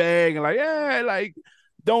Nike bag, and like, yeah, like,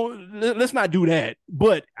 let's not do that.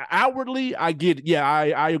 But outwardly, I get it. Yeah,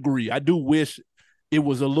 I agree. I do wish it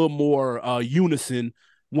was a little more unison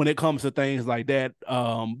when it comes to things like that.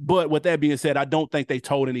 But with that being said, I don't think they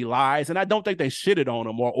told any lies, and I don't think they shitted on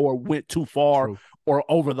him or went too far. True. Or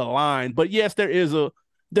over the line. But yes, there is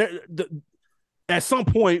at some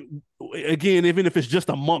point, again, even if it's just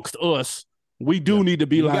amongst us, we do need to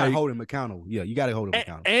be you gotta hold him accountable. Yeah, you gotta hold him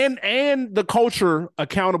accountable. And the culture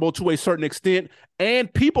accountable to a certain extent,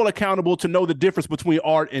 and people accountable to know the difference between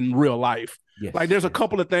art and real life. Yes, like there's a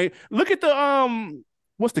couple of things. Look at the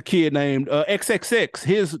what's the kid named? XXX.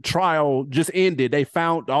 His trial just ended. They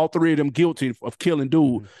found all 3 of them guilty of killing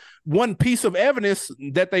dude. Mm-hmm. One piece of evidence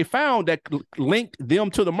that they found that linked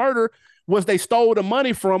them to the murder was they stole the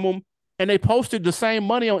money from them and they posted the same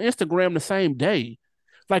money on Instagram the same day.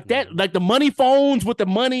 Like that, like the money phones with the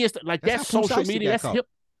money, like that's social media. That's hip.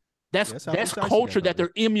 That's culture that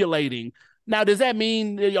they're emulating. Now, does that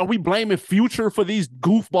mean, are we blaming Future for these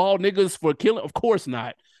goofball niggas for killing? Of course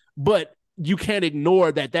not. But you can't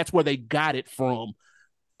ignore that that's where they got it from.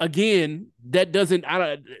 Again, that doesn't,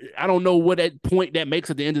 I don't know what that point that makes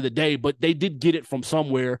at the end of the day, but they did get it from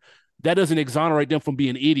somewhere. That doesn't exonerate them from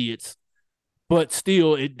being idiots, but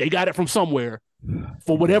still, they got it from somewhere.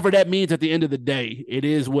 For whatever that means at the end of the day, it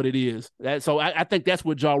is what it is. So I think that's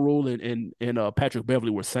what Ja Rule and Patrick Beverly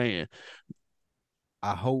were saying.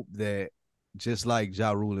 I hope that just like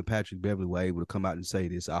Ja Rule and Patrick Beverly were able to come out and say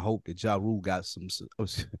this, I hope that Ja Rule got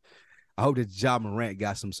I hope that Ja Morant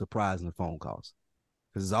got some surprising phone calls.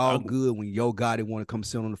 Because it's all good when your Gotti want to come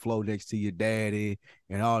sit on the floor next to your daddy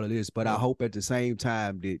and all of this. But I hope at the same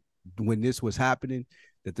time that when this was happening,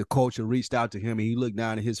 that the culture reached out to him and he looked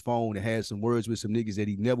down at his phone and had some words with some niggas that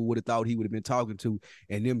he never would have thought he would have been talking to,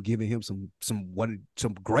 and them giving him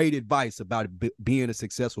some great advice about being a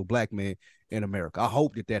successful black man in America. I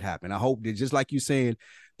hope that happened. I hope that, just like you saying,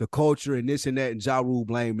 the culture and this and that, and Ja Rule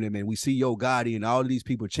blaming him, and we see Yo Gotti and all of these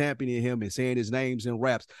people championing him and saying his names in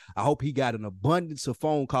raps. I hope he got an abundance of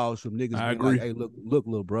phone calls from niggas being like, hey, look,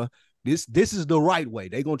 little bro. This is the right way.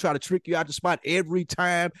 They're going to try to trick you out the spot every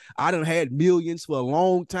time. I done had millions for a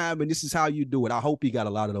long time, and this is how you do it. I hope he got a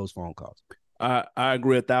lot of those phone calls. I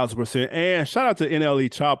agree 1,000%. And shout out to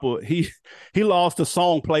NLE Chopper. He lost a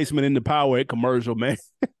song placement in the Powerade commercial, man.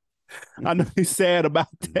 I know he's sad about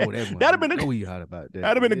that. That'd have been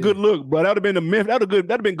a good look, bro. That'd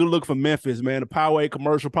have been good look for Memphis, man. The Powerade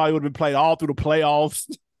commercial probably would have been played all through the playoffs.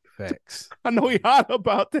 Facts. I know he hot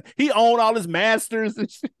about that. He owned all his masters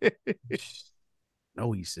and shit.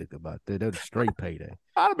 No, he's sick about that. That's a straight payday.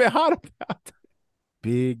 I'd have been hot about that.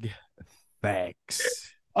 Big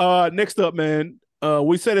facts. Next up, man.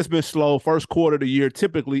 We said it's been slow. First quarter of the year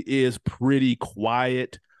typically is pretty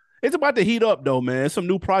quiet. It's about to heat up, though, man. Some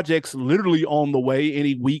new projects literally on the way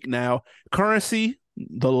any week now. Currency,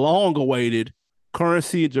 the long-awaited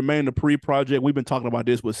Currency and Jermaine Dupri project. We've been talking about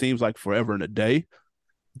this, what seems like forever and a day.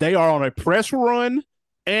 They are on a press run,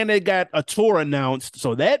 and they got a tour announced.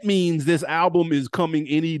 So that means this album is coming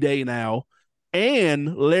any day now.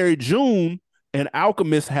 And Larry June and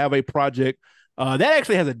Alchemist have a project. That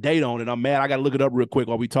actually has a date on it. I'm mad. I got to look it up real quick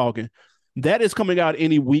while we're talking. That is coming out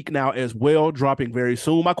any week now as well, dropping very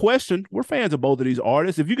soon. My question, we're fans of both of these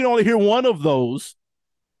artists. If you can only hear one of those,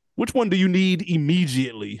 which one do you need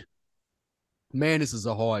immediately? Man, this is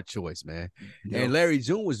a hard choice, man. Yep. And Larry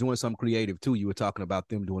June was doing something creative too. You were talking about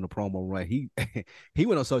them doing a promo run. He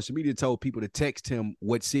went on social media and told people to text him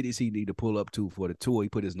what cities he need to pull up to for the tour. He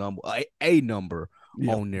put his number, a number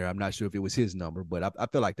on there. I'm not sure if it was his number, but I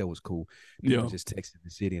feel like that was cool. People just texted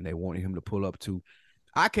the city and they wanted him to pull up to.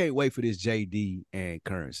 I can't wait for this JD and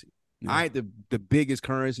Currency. Yeah. I ain't the biggest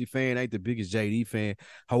Currency fan. I ain't the biggest JD fan.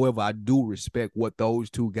 However, I do respect what those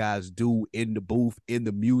two guys do in the booth, in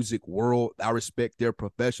the music world. I respect their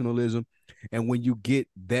professionalism. And when you get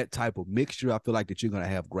that type of mixture, I feel like that you're going to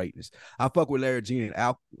have greatness. I fuck with Larry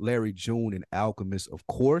June and Alchemist, of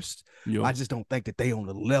course. Yo. I just don't think that they on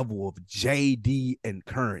the level of JD and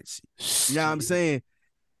Currency. You know what I'm saying?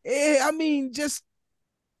 I mean, just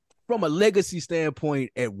from a legacy standpoint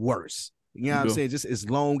at worst. You know what I'm saying? Just as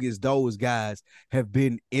long as those guys have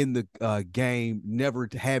been in the game, never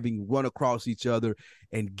having run across each other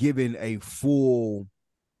and given a full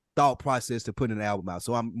thought process to put an album out.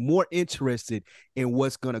 So I'm more interested in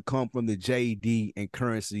what's going to come from the JD and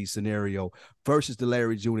Currency scenario versus the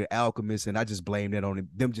Larry June and Alchemist. And I just blame that on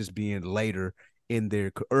them just being earlier in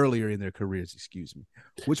their careers, excuse me.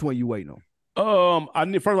 Which one you waiting on? I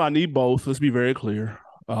need both. Let's be very clear.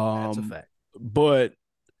 That's a fact.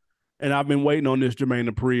 And I've been waiting on this Jermaine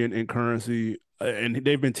Dupri and Currency, and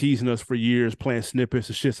they've been teasing us for years, playing snippets.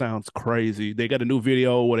 The shit sounds crazy. They got a new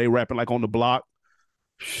video where they rapping like on the block.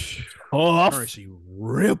 Oh, Currency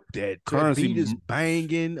ripped that. Currency beat is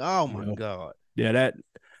banging. Oh my God. Yeah,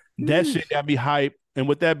 that shit got me hyped. And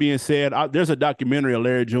with that being said, there's a documentary of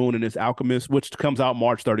Larry June and his Alchemist, which comes out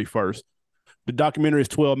March 31st. The documentary is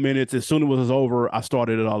 12 minutes. As soon as it was over, I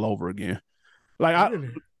started it all over again.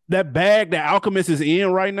 That bag that Alchemist is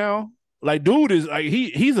in right now, like, dude is like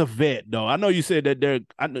he's a vet though. I know you said that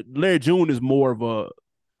Larry June is more of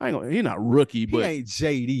he's not rookie, but he ain't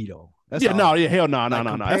JD though. That's hell no.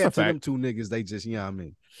 That's a fact. Them two niggas, they just, you know what I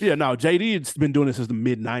mean? Yeah, no, JD's been doing this since the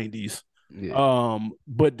mid-90s. Yeah.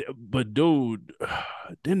 But dude,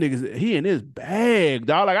 them niggas, he in his bag,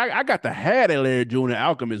 dog. Like I got the hat at Larry June and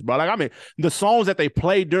Alchemist, bro. Like, I mean, the songs that they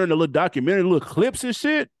played during the little documentary, little clips and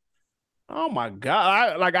shit. Oh my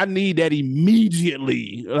God! I need that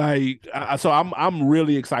immediately. So I'm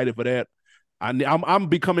really excited for that. I'm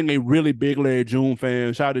becoming a really big Larry June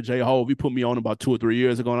fan. Shout out to J Hove. He put me on about 2 or 3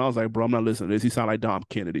 years ago, and I was like, bro, I'm not listening to this. He sound like Dom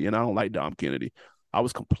Kennedy, and I don't like Dom Kennedy. I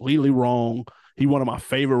was completely wrong. He one of my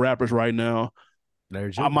favorite rappers right now.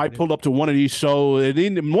 Larry June, I might pull up to one of these shows, and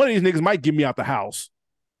then one of these niggas might get me out the house.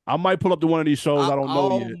 I might pull up to one of these shows. I don't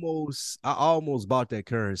know yet. I almost bought that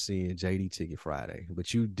Currency and JD ticket Friday,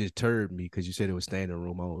 but you deterred me because you said it was standing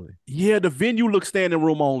room only. Yeah, the venue looks standing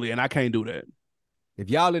room only, and I can't do that. If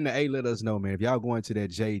y'all in the A, let us know, man. If y'all going to that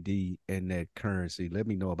JD and that Currency, let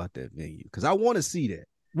me know about that venue because I want to see that.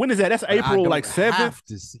 When is that? That's April 7th? I have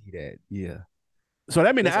to see that. Yeah. So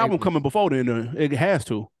that means the album coming before then. It has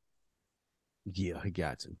to. Yeah, it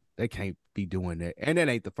got to. They can't be doing that. And that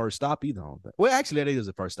ain't the first stop either. Well, actually, that is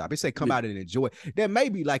the first stop. They say come out and enjoy. There may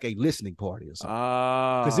be like a listening party or something.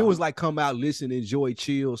 Because it was like come out, listen, enjoy,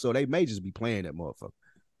 chill. So they may just be playing that motherfucker.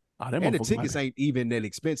 And the tickets ain't even that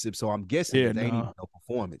expensive. So I'm guessing that they ain't even no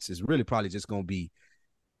performance. It's really probably just going to be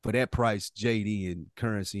for that price, JD and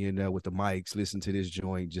Currency in there with the mics, listen to this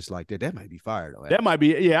joint just like that. That might be fire though. That might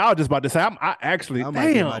be, yeah. I was just about to say, I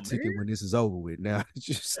might get my ticket when this is over with. Now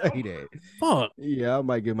just say that. Fuck. Yeah, I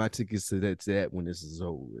might get my tickets to that when this is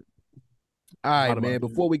over with. All right, man.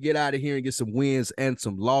 Before we get out of here and get some wins and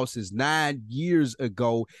some losses, 9 years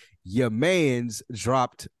ago, your man's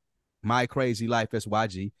dropped My Crazy Life as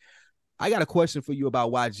YG. I got a question for you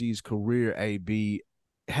about YG's career, AB.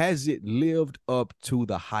 Has it lived up to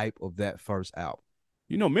the hype of that first album?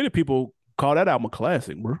 You know, many people call that album a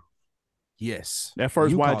classic, bro. Yes. That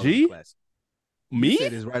first YG? Me? You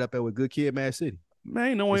said it's right up there with Good Kid, Mad City. Man,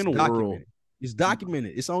 ain't no way in the world. It's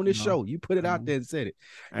documented. It's on this show. You put it out there and said it.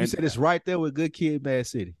 You said it's right there with Good Kid, Mad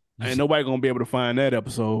City. Ain't nobody going to be able to find that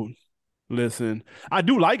episode. Listen, I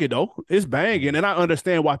do like it, though. It's banging, and I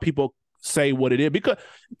understand why people say what it is. Because,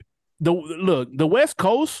 the West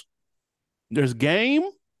Coast, there's Game.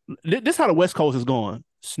 This is how the West Coast is going.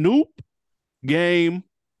 Snoop, Game.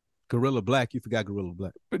 Gorilla Black. You forgot Gorilla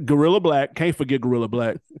Black. Gorilla Black. Can't forget Gorilla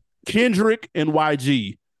Black. Kendrick and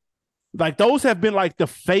YG. Like, those have been like the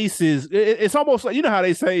faces. It's almost like, you know how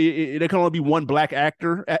they say there can only be one black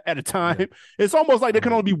actor at a time? Yeah. It's almost like there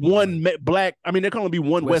can only be one black. I mean, there can only be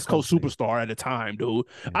one West Coast superstar at a time, dude.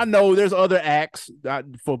 Yeah. I know there's other acts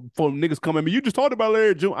for niggas coming. You just talked about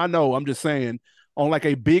Larry June. I know. I'm just saying on like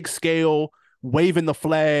a big scale, waving the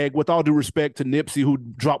flag, with all due respect to Nipsey, who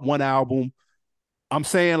dropped one album. I'm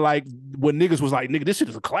saying, like, when niggas was like, nigga, this shit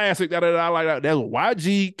is a classic, like that. That's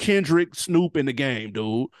YG, Kendrick, Snoop in the game,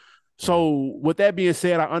 dude. So with that being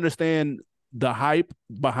said, I understand the hype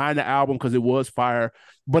behind the album because it was fire,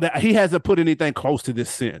 but he hasn't put anything close to this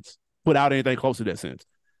since. Put out anything close to that since.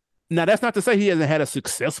 Now, that's not to say he hasn't had a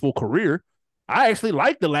successful career. I actually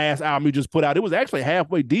liked the last album he just put out. It was actually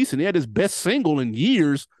halfway decent. He had his best single in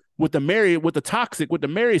years with the Toxic, with the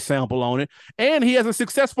Mary sample on it. And he has a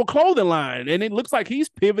successful clothing line. And it looks like he's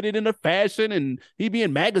pivoted into fashion and he be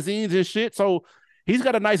in magazines and shit. So he's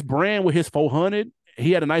got a nice brand with his 400.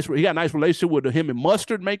 He got a nice relationship with him and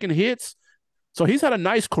Mustard making hits. So he's had a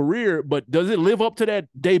nice career, but does it live up to that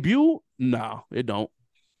debut? No, it don't.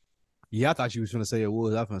 Yeah, I thought you was going to say it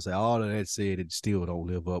was. I was going to say all of that said it still don't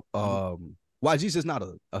live up. YG's just not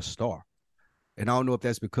a star. And I don't know if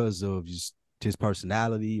that's because of just his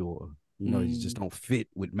personality or, you know, he just don't fit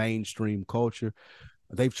with mainstream culture.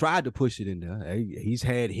 They've tried to push it in there. He's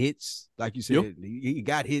had hits, like you said. Yep. He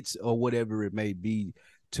got hits or whatever it may be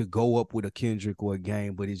to go up with a Kendrick or a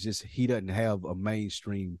Game, but it's just he doesn't have a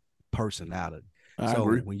mainstream personality. I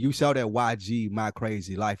agree. When you saw that YG, My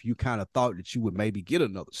Crazy Life, you kind of thought that you would maybe get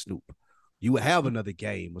another Snoop. You would have another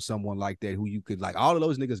Game or someone like that who you could, like, all of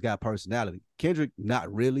those niggas got personality. Kendrick,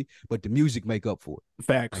 not really, but the music make up for it.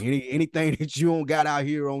 Facts. Like anything that you don't got out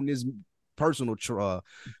here on this personal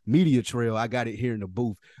media trail, I got it here in the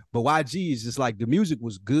booth. But YG is just like, the music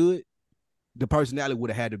was good. The personality would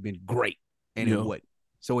have had to have been great, and it wasn't.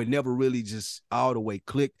 So it never really just all the way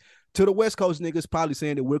clicked. To the West Coast niggas probably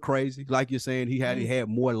saying that we're crazy. Like you're saying, he had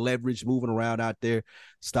more leverage moving around out there,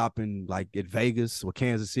 stopping like at Vegas or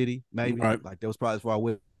Kansas City, maybe. Right. Like that was probably as far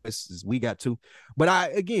west as we got to. But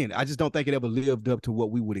I just don't think it ever lived up to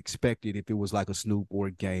what we would expect it if it was like a Snoop or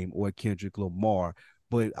a Game or a Kendrick Lamar.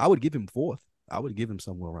 But I would give him fourth. I would give him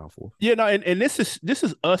somewhere around fourth. Yeah, no, and this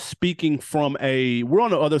is us speaking from we're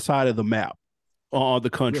on the other side of the map, the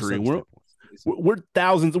country. We're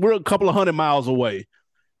thousands, we're a couple of 100 miles away.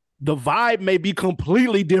 The vibe may be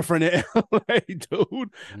completely different in LA, dude.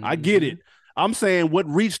 Mm-hmm. I get it. I'm saying what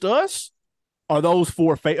reached us are those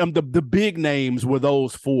four. The big names were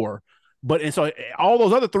those four. And so all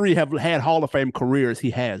those other three have had Hall of Fame careers.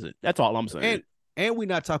 He hasn't. That's all I'm saying. And we're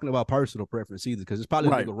not talking about personal preference either, because it's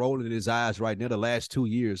probably like a rolling in his eyes right now. The last 2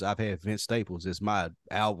 years, I've had Vince Staples as my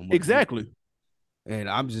album. Exactly. And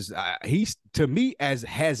I'm just, he's, to me,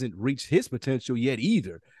 hasn't reached his potential yet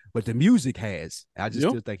either. But the music has. I just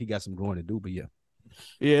still think he got some growing to do. But yeah,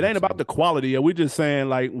 it ain't about the quality. We're just saying,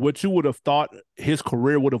 like, what you would have thought his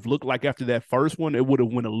career would have looked like after that first one, it would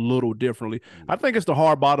have went a little differently. I think it's the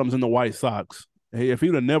hard bottoms and the White Sox. Hey, if he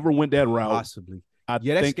would have never went that route, possibly. I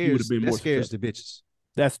think he would have been more. That scares the bitches.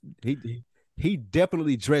 That's he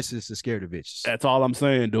definitely dresses to scare the bitches. That's all I'm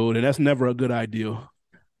saying, dude. And that's never a good idea.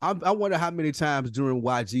 I wonder how many times during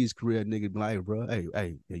YG's career, nigga be like, bro,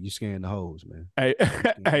 hey, you scaring the hoes, man.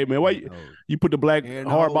 Hey, man, why you put the black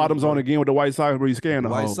hard bottoms on again with the White Sox, bro? You scaring the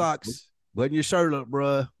White hoes. Sox. button your shirt up,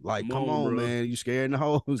 bro. Like, come on, bro. man. You scaring the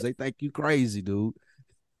hoes. They think you crazy, dude.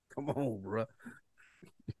 Come on, bro.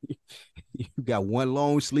 You got one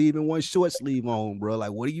long sleeve and one short sleeve on, bro.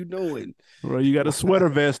 Like, what are you doing? Bro, you got a sweater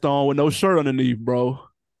vest on with no shirt underneath, bro.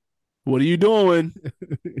 What are you doing?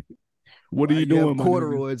 What are you doing, my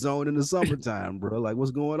corduroys on in the summertime, bro? Like,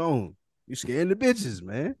 what's going on? You scaring the bitches,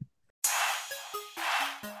 man.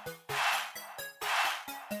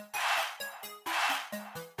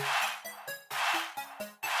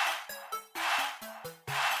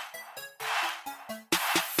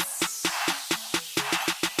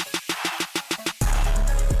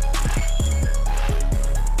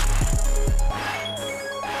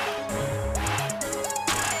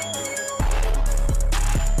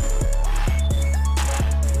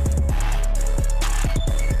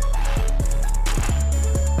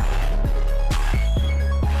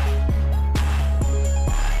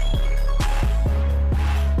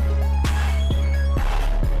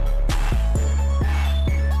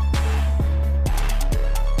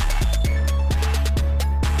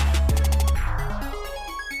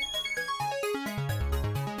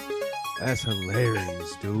 That's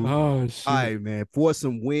hilarious, dude. Oh, shit. All right, man. For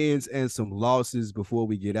some wins and some losses before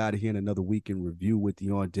we get out of here in another week in review with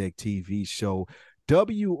the On Deck TV show.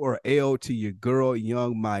 W or L to your girl,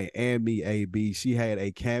 Young Miami AB. She had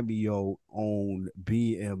a cameo on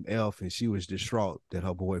BMF and she was distraught that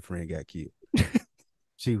her boyfriend got killed.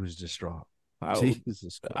 She was distraught.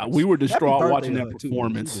 We were distraught watching that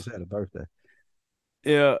performance. She just had a birthday.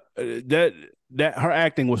 Yeah, that her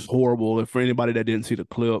acting was horrible. For anybody that didn't see the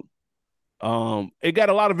clip, it got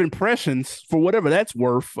a lot of impressions for whatever that's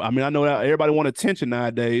worth. I mean, I know that everybody wants attention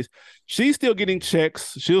nowadays. She's still getting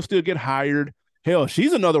checks. She'll still get hired. Hell,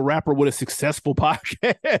 she's another rapper with a successful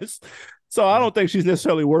podcast. So I don't think she's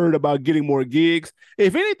necessarily worried about getting more gigs.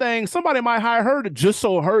 If anything, somebody might hire her just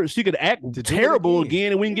so she could act terrible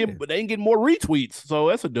again, and we can they can get more retweets. So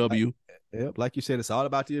that's a W. Yep, like you said, it's all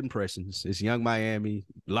about the impressions. It's Young Miami.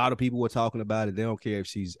 A lot of people were talking about it. They don't care if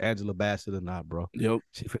she's Angela Bassett or not, bro. Yep.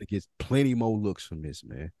 She's going to get plenty more looks from this,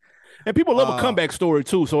 man. And people love a comeback story,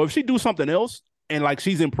 too. So if she do something else and, like,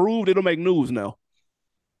 she's improved, it'll make news now.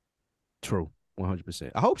 True,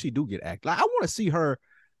 100%. I hope she do get act. Like, I want to see her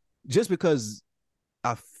just because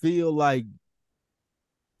I feel like,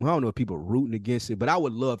 I don't know if people are rooting against it, but I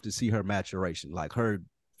would love to see her maturation, like her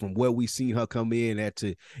from where we seen her come in at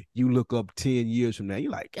to you look up 10 years from now,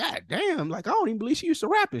 you're like, God damn, like, I don't even believe she used to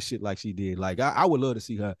rap and shit like she did. Like, I would love to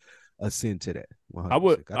see her ascend to that.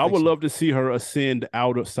 100%. I would love to see her ascend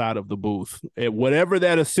outside of the booth. And whatever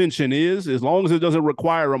that ascension is, as long as it doesn't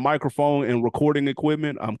require a microphone and recording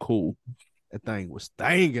equipment, I'm cool. That thing was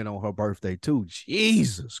thanging on her birthday, too.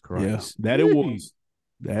 Jesus Christ. Yeah, it was.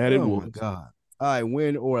 It was. Oh, my God. All right,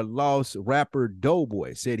 win or loss, rapper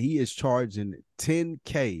Doughboy said he is charging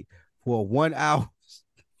 $10K for a 1 hour.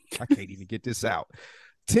 I can't even get this out.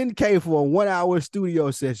 $10K for a 1 hour studio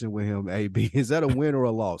session with him, AB. Is that a win or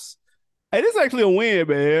a loss? Hey, this is actually a win,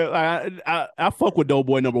 man. I fuck with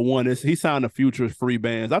Doughboy number one. He signed a Future free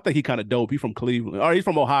bands. I think he kind of dope. He's from Cleveland. Or he's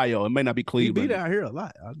from Ohio. It may not be Cleveland. He be down here a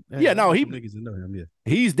lot. Niggas know him, yeah.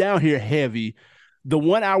 He's down here heavy. The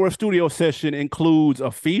 1 hour studio session includes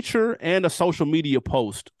a feature and a social media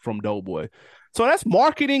post from Doughboy. So that's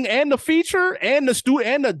marketing and the feature and the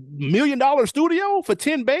 $1 million studio for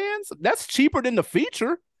 10 bands. That's cheaper than the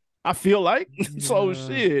feature, I feel like. Yeah. So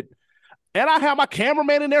shit. And I have my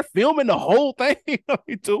cameraman in there filming the whole thing.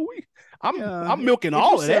 I'm milking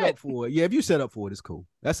all of that. If you set up for it, it's cool.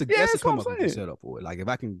 That's a come up if you set up for it. Like if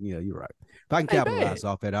I can, you're right. If I can capitalize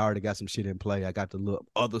off it, I already got some shit in play. I got the little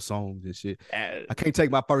other songs and shit. I can't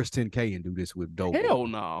take my first 10K and do this with Doughboy. Hell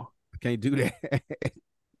no. I can't do that.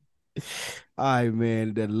 All right,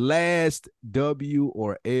 man. The last W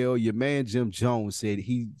or L, your man Jim Jones said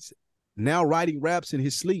he's now writing raps in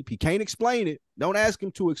his sleep. He can't explain it. Don't ask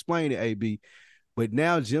him to explain it, AB. But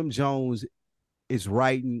now Jim Jones is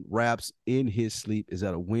writing raps in his sleep. Is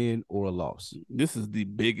that a win or a loss? This is the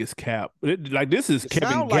biggest cap. This is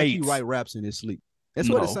Kevin Gates. Like he write raps in his sleep. That's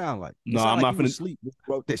what it sounds like. I'm not gonna sleep.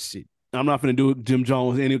 Wrote this shit. I'm not gonna do Jim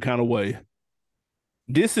Jones any kind of way.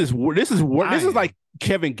 This is like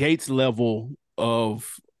Kevin Gates level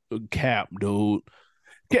of cap, dude.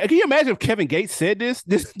 Can you imagine if Kevin Gates said this?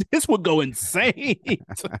 This would go insane.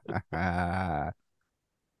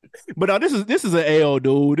 But no, this is an L,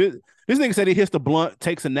 dude. This nigga said he hits the blunt,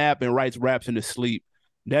 takes a nap, and writes raps in his sleep.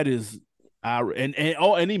 That is,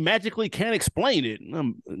 and he magically can't explain it.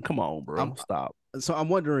 Come on, bro, stop. So I'm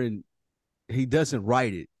wondering, he doesn't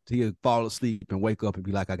write it. He'll fall asleep and wake up and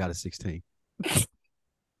be like, "I got a 16."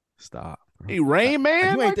 Stop. Bro. He Rain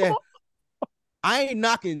Man. You ain't that. I ain't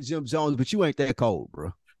knocking Jim Jones, but you ain't that cold,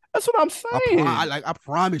 bro. That's what I'm saying. I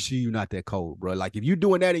promise you're not that cold, bro. Like if you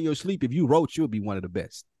doing that in your sleep, if you wrote, you'll be one of the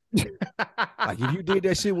best. Like if you did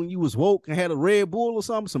that shit when you was woke and had a Red Bull or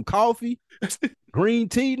something, some coffee, green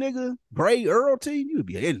tea, nigga, gray Earl tea, you'd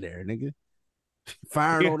be in there, nigga.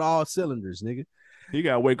 Firing on all cylinders, nigga. You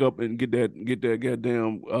gotta wake up and get that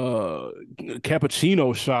goddamn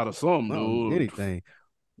cappuccino shot or something, dude. Anything.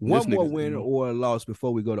 One more win or a loss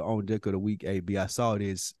before we go to On Deck of the Week, AB. I saw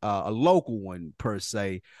this, a local one per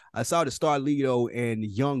se. I saw the Starlito and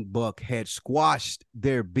Young Buck had squashed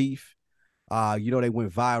their beef. They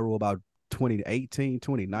went viral about 2018,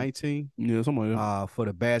 2019. Yeah, something like that. For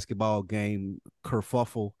the basketball game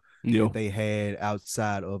kerfuffle that they had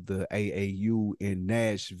outside of the AAU in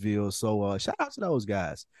Nashville. So shout out to those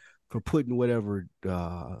guys for putting whatever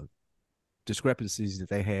discrepancies that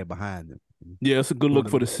they had behind them. Yeah, it's a good look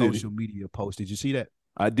for the city. Social media post. Did you see that?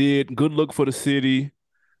 I did. Good look for the city.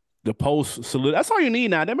 The post salute. That's all you need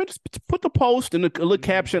now. Just put the post and a little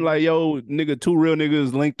caption like, "Yo, nigga, two real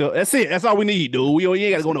niggas linked up." That's it. That's all we need, dude. We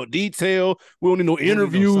ain't gotta go no detail. We don't need no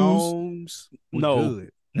interviews. No,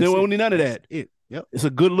 we don't need none of that. Yep. It's a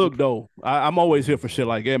good look though. I'm always here for shit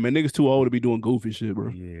like that, man. Niggas too old to be doing goofy shit, bro.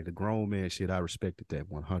 Yeah, the grown man shit. I respected that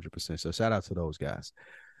 100%. So shout out to those guys.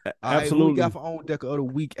 Absolutely. What we got for On Deck of the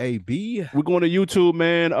Week, AB? We're going to YouTube,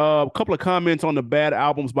 man. A couple of comments on the Bad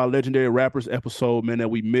Albums by Legendary Rappers episode, man, that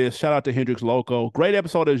we missed. Shout out to Hendrix Loco. Great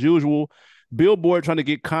episode as usual. Billboard trying to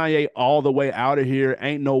get Kanye all the way out of here.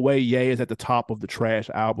 Ain't no way Ye is at the top of the trash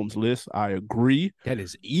albums list. I agree. That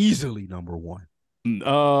is easily number one.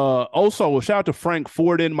 Also, shout out to Frank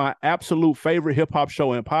Forden, my absolute favorite hip-hop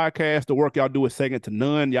show and podcast. The work y'all do is second to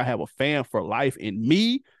none. Y'all have a fan for life in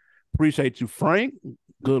me. Appreciate you, Frank.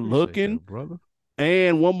 Good looking, brother.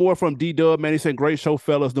 And one more from D-Dub, man. He said, great show,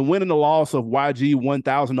 fellas. The win and the loss of YG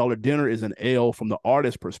 $1,000 dinner is an L from the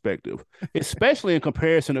artist perspective, especially in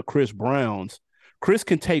comparison to Chris Brown's. Chris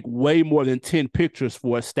can take way more than 10 pictures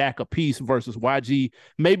for a stack apiece versus YG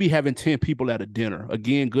maybe having 10 people at a dinner.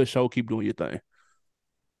 Again, good show. Keep doing your thing.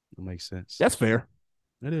 That makes sense. That's fair.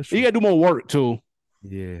 That is true. You got to do more work, too.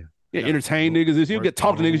 Yeah. Entertain niggas. You get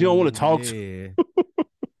talk to niggas you don't want to talk to.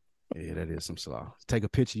 Yeah, that is some slaw. Take a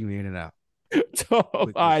picture, you in and out. All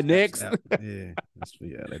right, next. Yeah,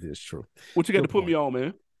 that is true. What you got to put me on,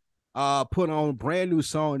 man? Put on a brand new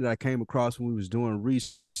song that I came across when we was doing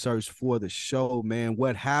research for the show, man.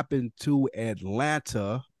 What Happened to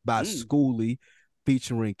Atlanta by Schoolie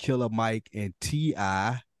featuring Killer Mike and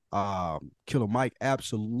T.I. Killer Mike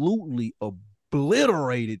absolutely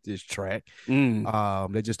obliterated this track.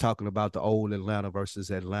 They're just talking about the old Atlanta versus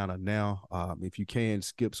Atlanta now. If you can,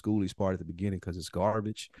 skip Schoolie's part at the beginning because it's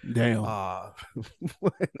garbage. Damn.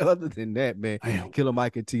 Other than that, man, Killer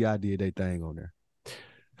Mike and T.I. did their thing on there.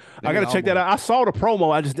 I gotta check that out. I saw the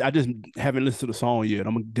promo. I just haven't listened to the song yet.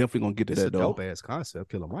 I'm definitely gonna get to that. It's a dope ass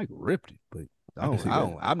concept. Killer Mike ripped it, but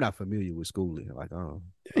I'm not familiar with Schoolie. Like,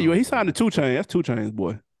 he signed to 2 Chainz. That's 2 Chainz,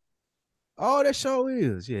 boy. Oh, that show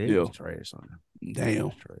is. Yeah, it was trash on him. Damn.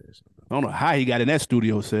 I don't know how he got in that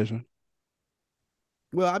studio session.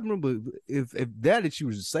 Well, I remember if that you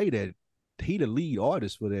were to say that he the lead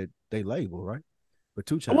artist for that they label, right? For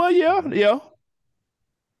 2 Chainz. Well, yeah.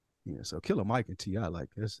 Yeah, so Killer Mike and T.I. like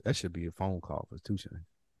that should be a phone call for 2 Chainz.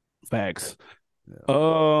 Facts.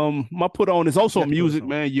 Yeah. My put on is also music,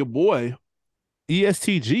 man. Your boy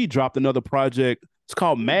ESTG dropped another project. It's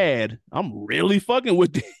called Mad. I'm really fucking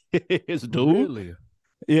with this, dude. Really?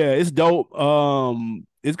 Yeah, it's dope.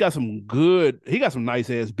 It's got he got some nice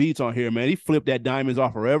ass beats on here, man. He flipped that Diamonds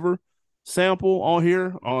Are Forever sample on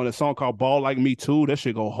here on a song called Ball Like Me Too. That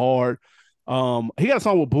shit go hard. He got a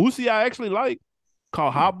song with Boosie I actually like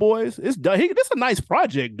called Hot Boys. It's done. This is a nice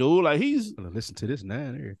project, dude. Like he's gonna listen to this now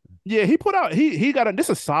and everything. Yeah, he put out he got this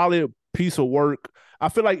a solid piece of work. I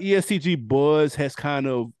feel like ESTG buzz has kind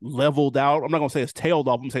of leveled out. I'm not gonna say it's tailed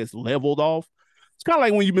off. I'm gonna say it's leveled off. It's kind of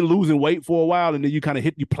like when you've been losing weight for a while and then you kind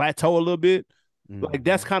of you plateau a little bit. Like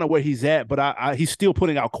that's kind of where he's at. But he's still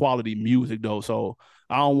putting out quality music though. So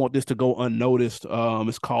I don't want this to go unnoticed.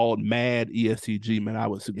 It's called Mad ESTG, man. I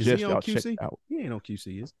would suggest y'all check it out. He ain't on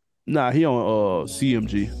QC, is? Nah, he on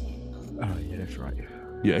CMG. Oh yeah, that's right.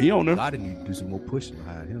 Yeah, he on there. I didn't need to do some more pushing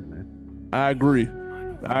behind him, man. I agree.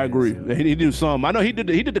 He did some. I know he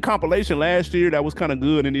did the compilation last year that was kind of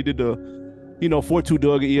good, and he did the, 4-2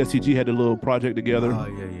 Doug and ESTG had the little project together. Oh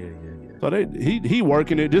yeah. So he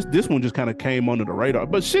working it. This one just kind of came under the radar,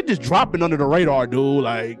 but shit just dropping under the radar, dude.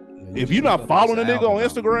 Like if you're not following the nigga on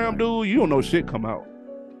Instagram, dude, you don't know shit come out.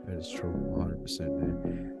 That is true, 100%,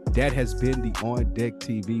 man. That has been the On Deck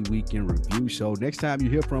TV Weekend Review Show. Next time you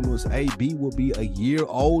hear from us, AB will be a year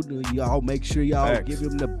older. Y'all make sure y'all give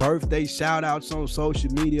him the birthday shout outs on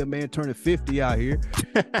social media. Man, turning 50 out here.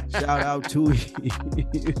 Shout out to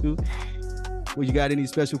you. Well, you got any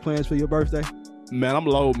special plans for your birthday? Man, I'm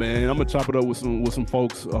low, man. I'm gonna chop it up with some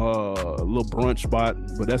folks, a little brunch spot,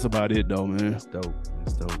 but that's about it, though, man. It's dope.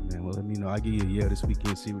 It's dope, man. Well, let me know. I'll give you a year this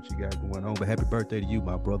weekend, see what you got going on. But happy birthday to you,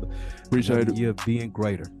 my brother. Appreciate it. Year being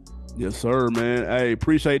greater. Yes, sir, man. Hey,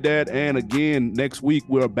 appreciate that. And again, next week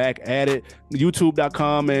we're back at it.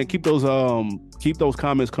 YouTube.com, man. Keep those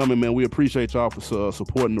comments coming, man. We appreciate y'all for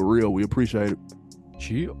supporting the real. We appreciate it.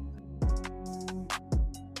 Chill.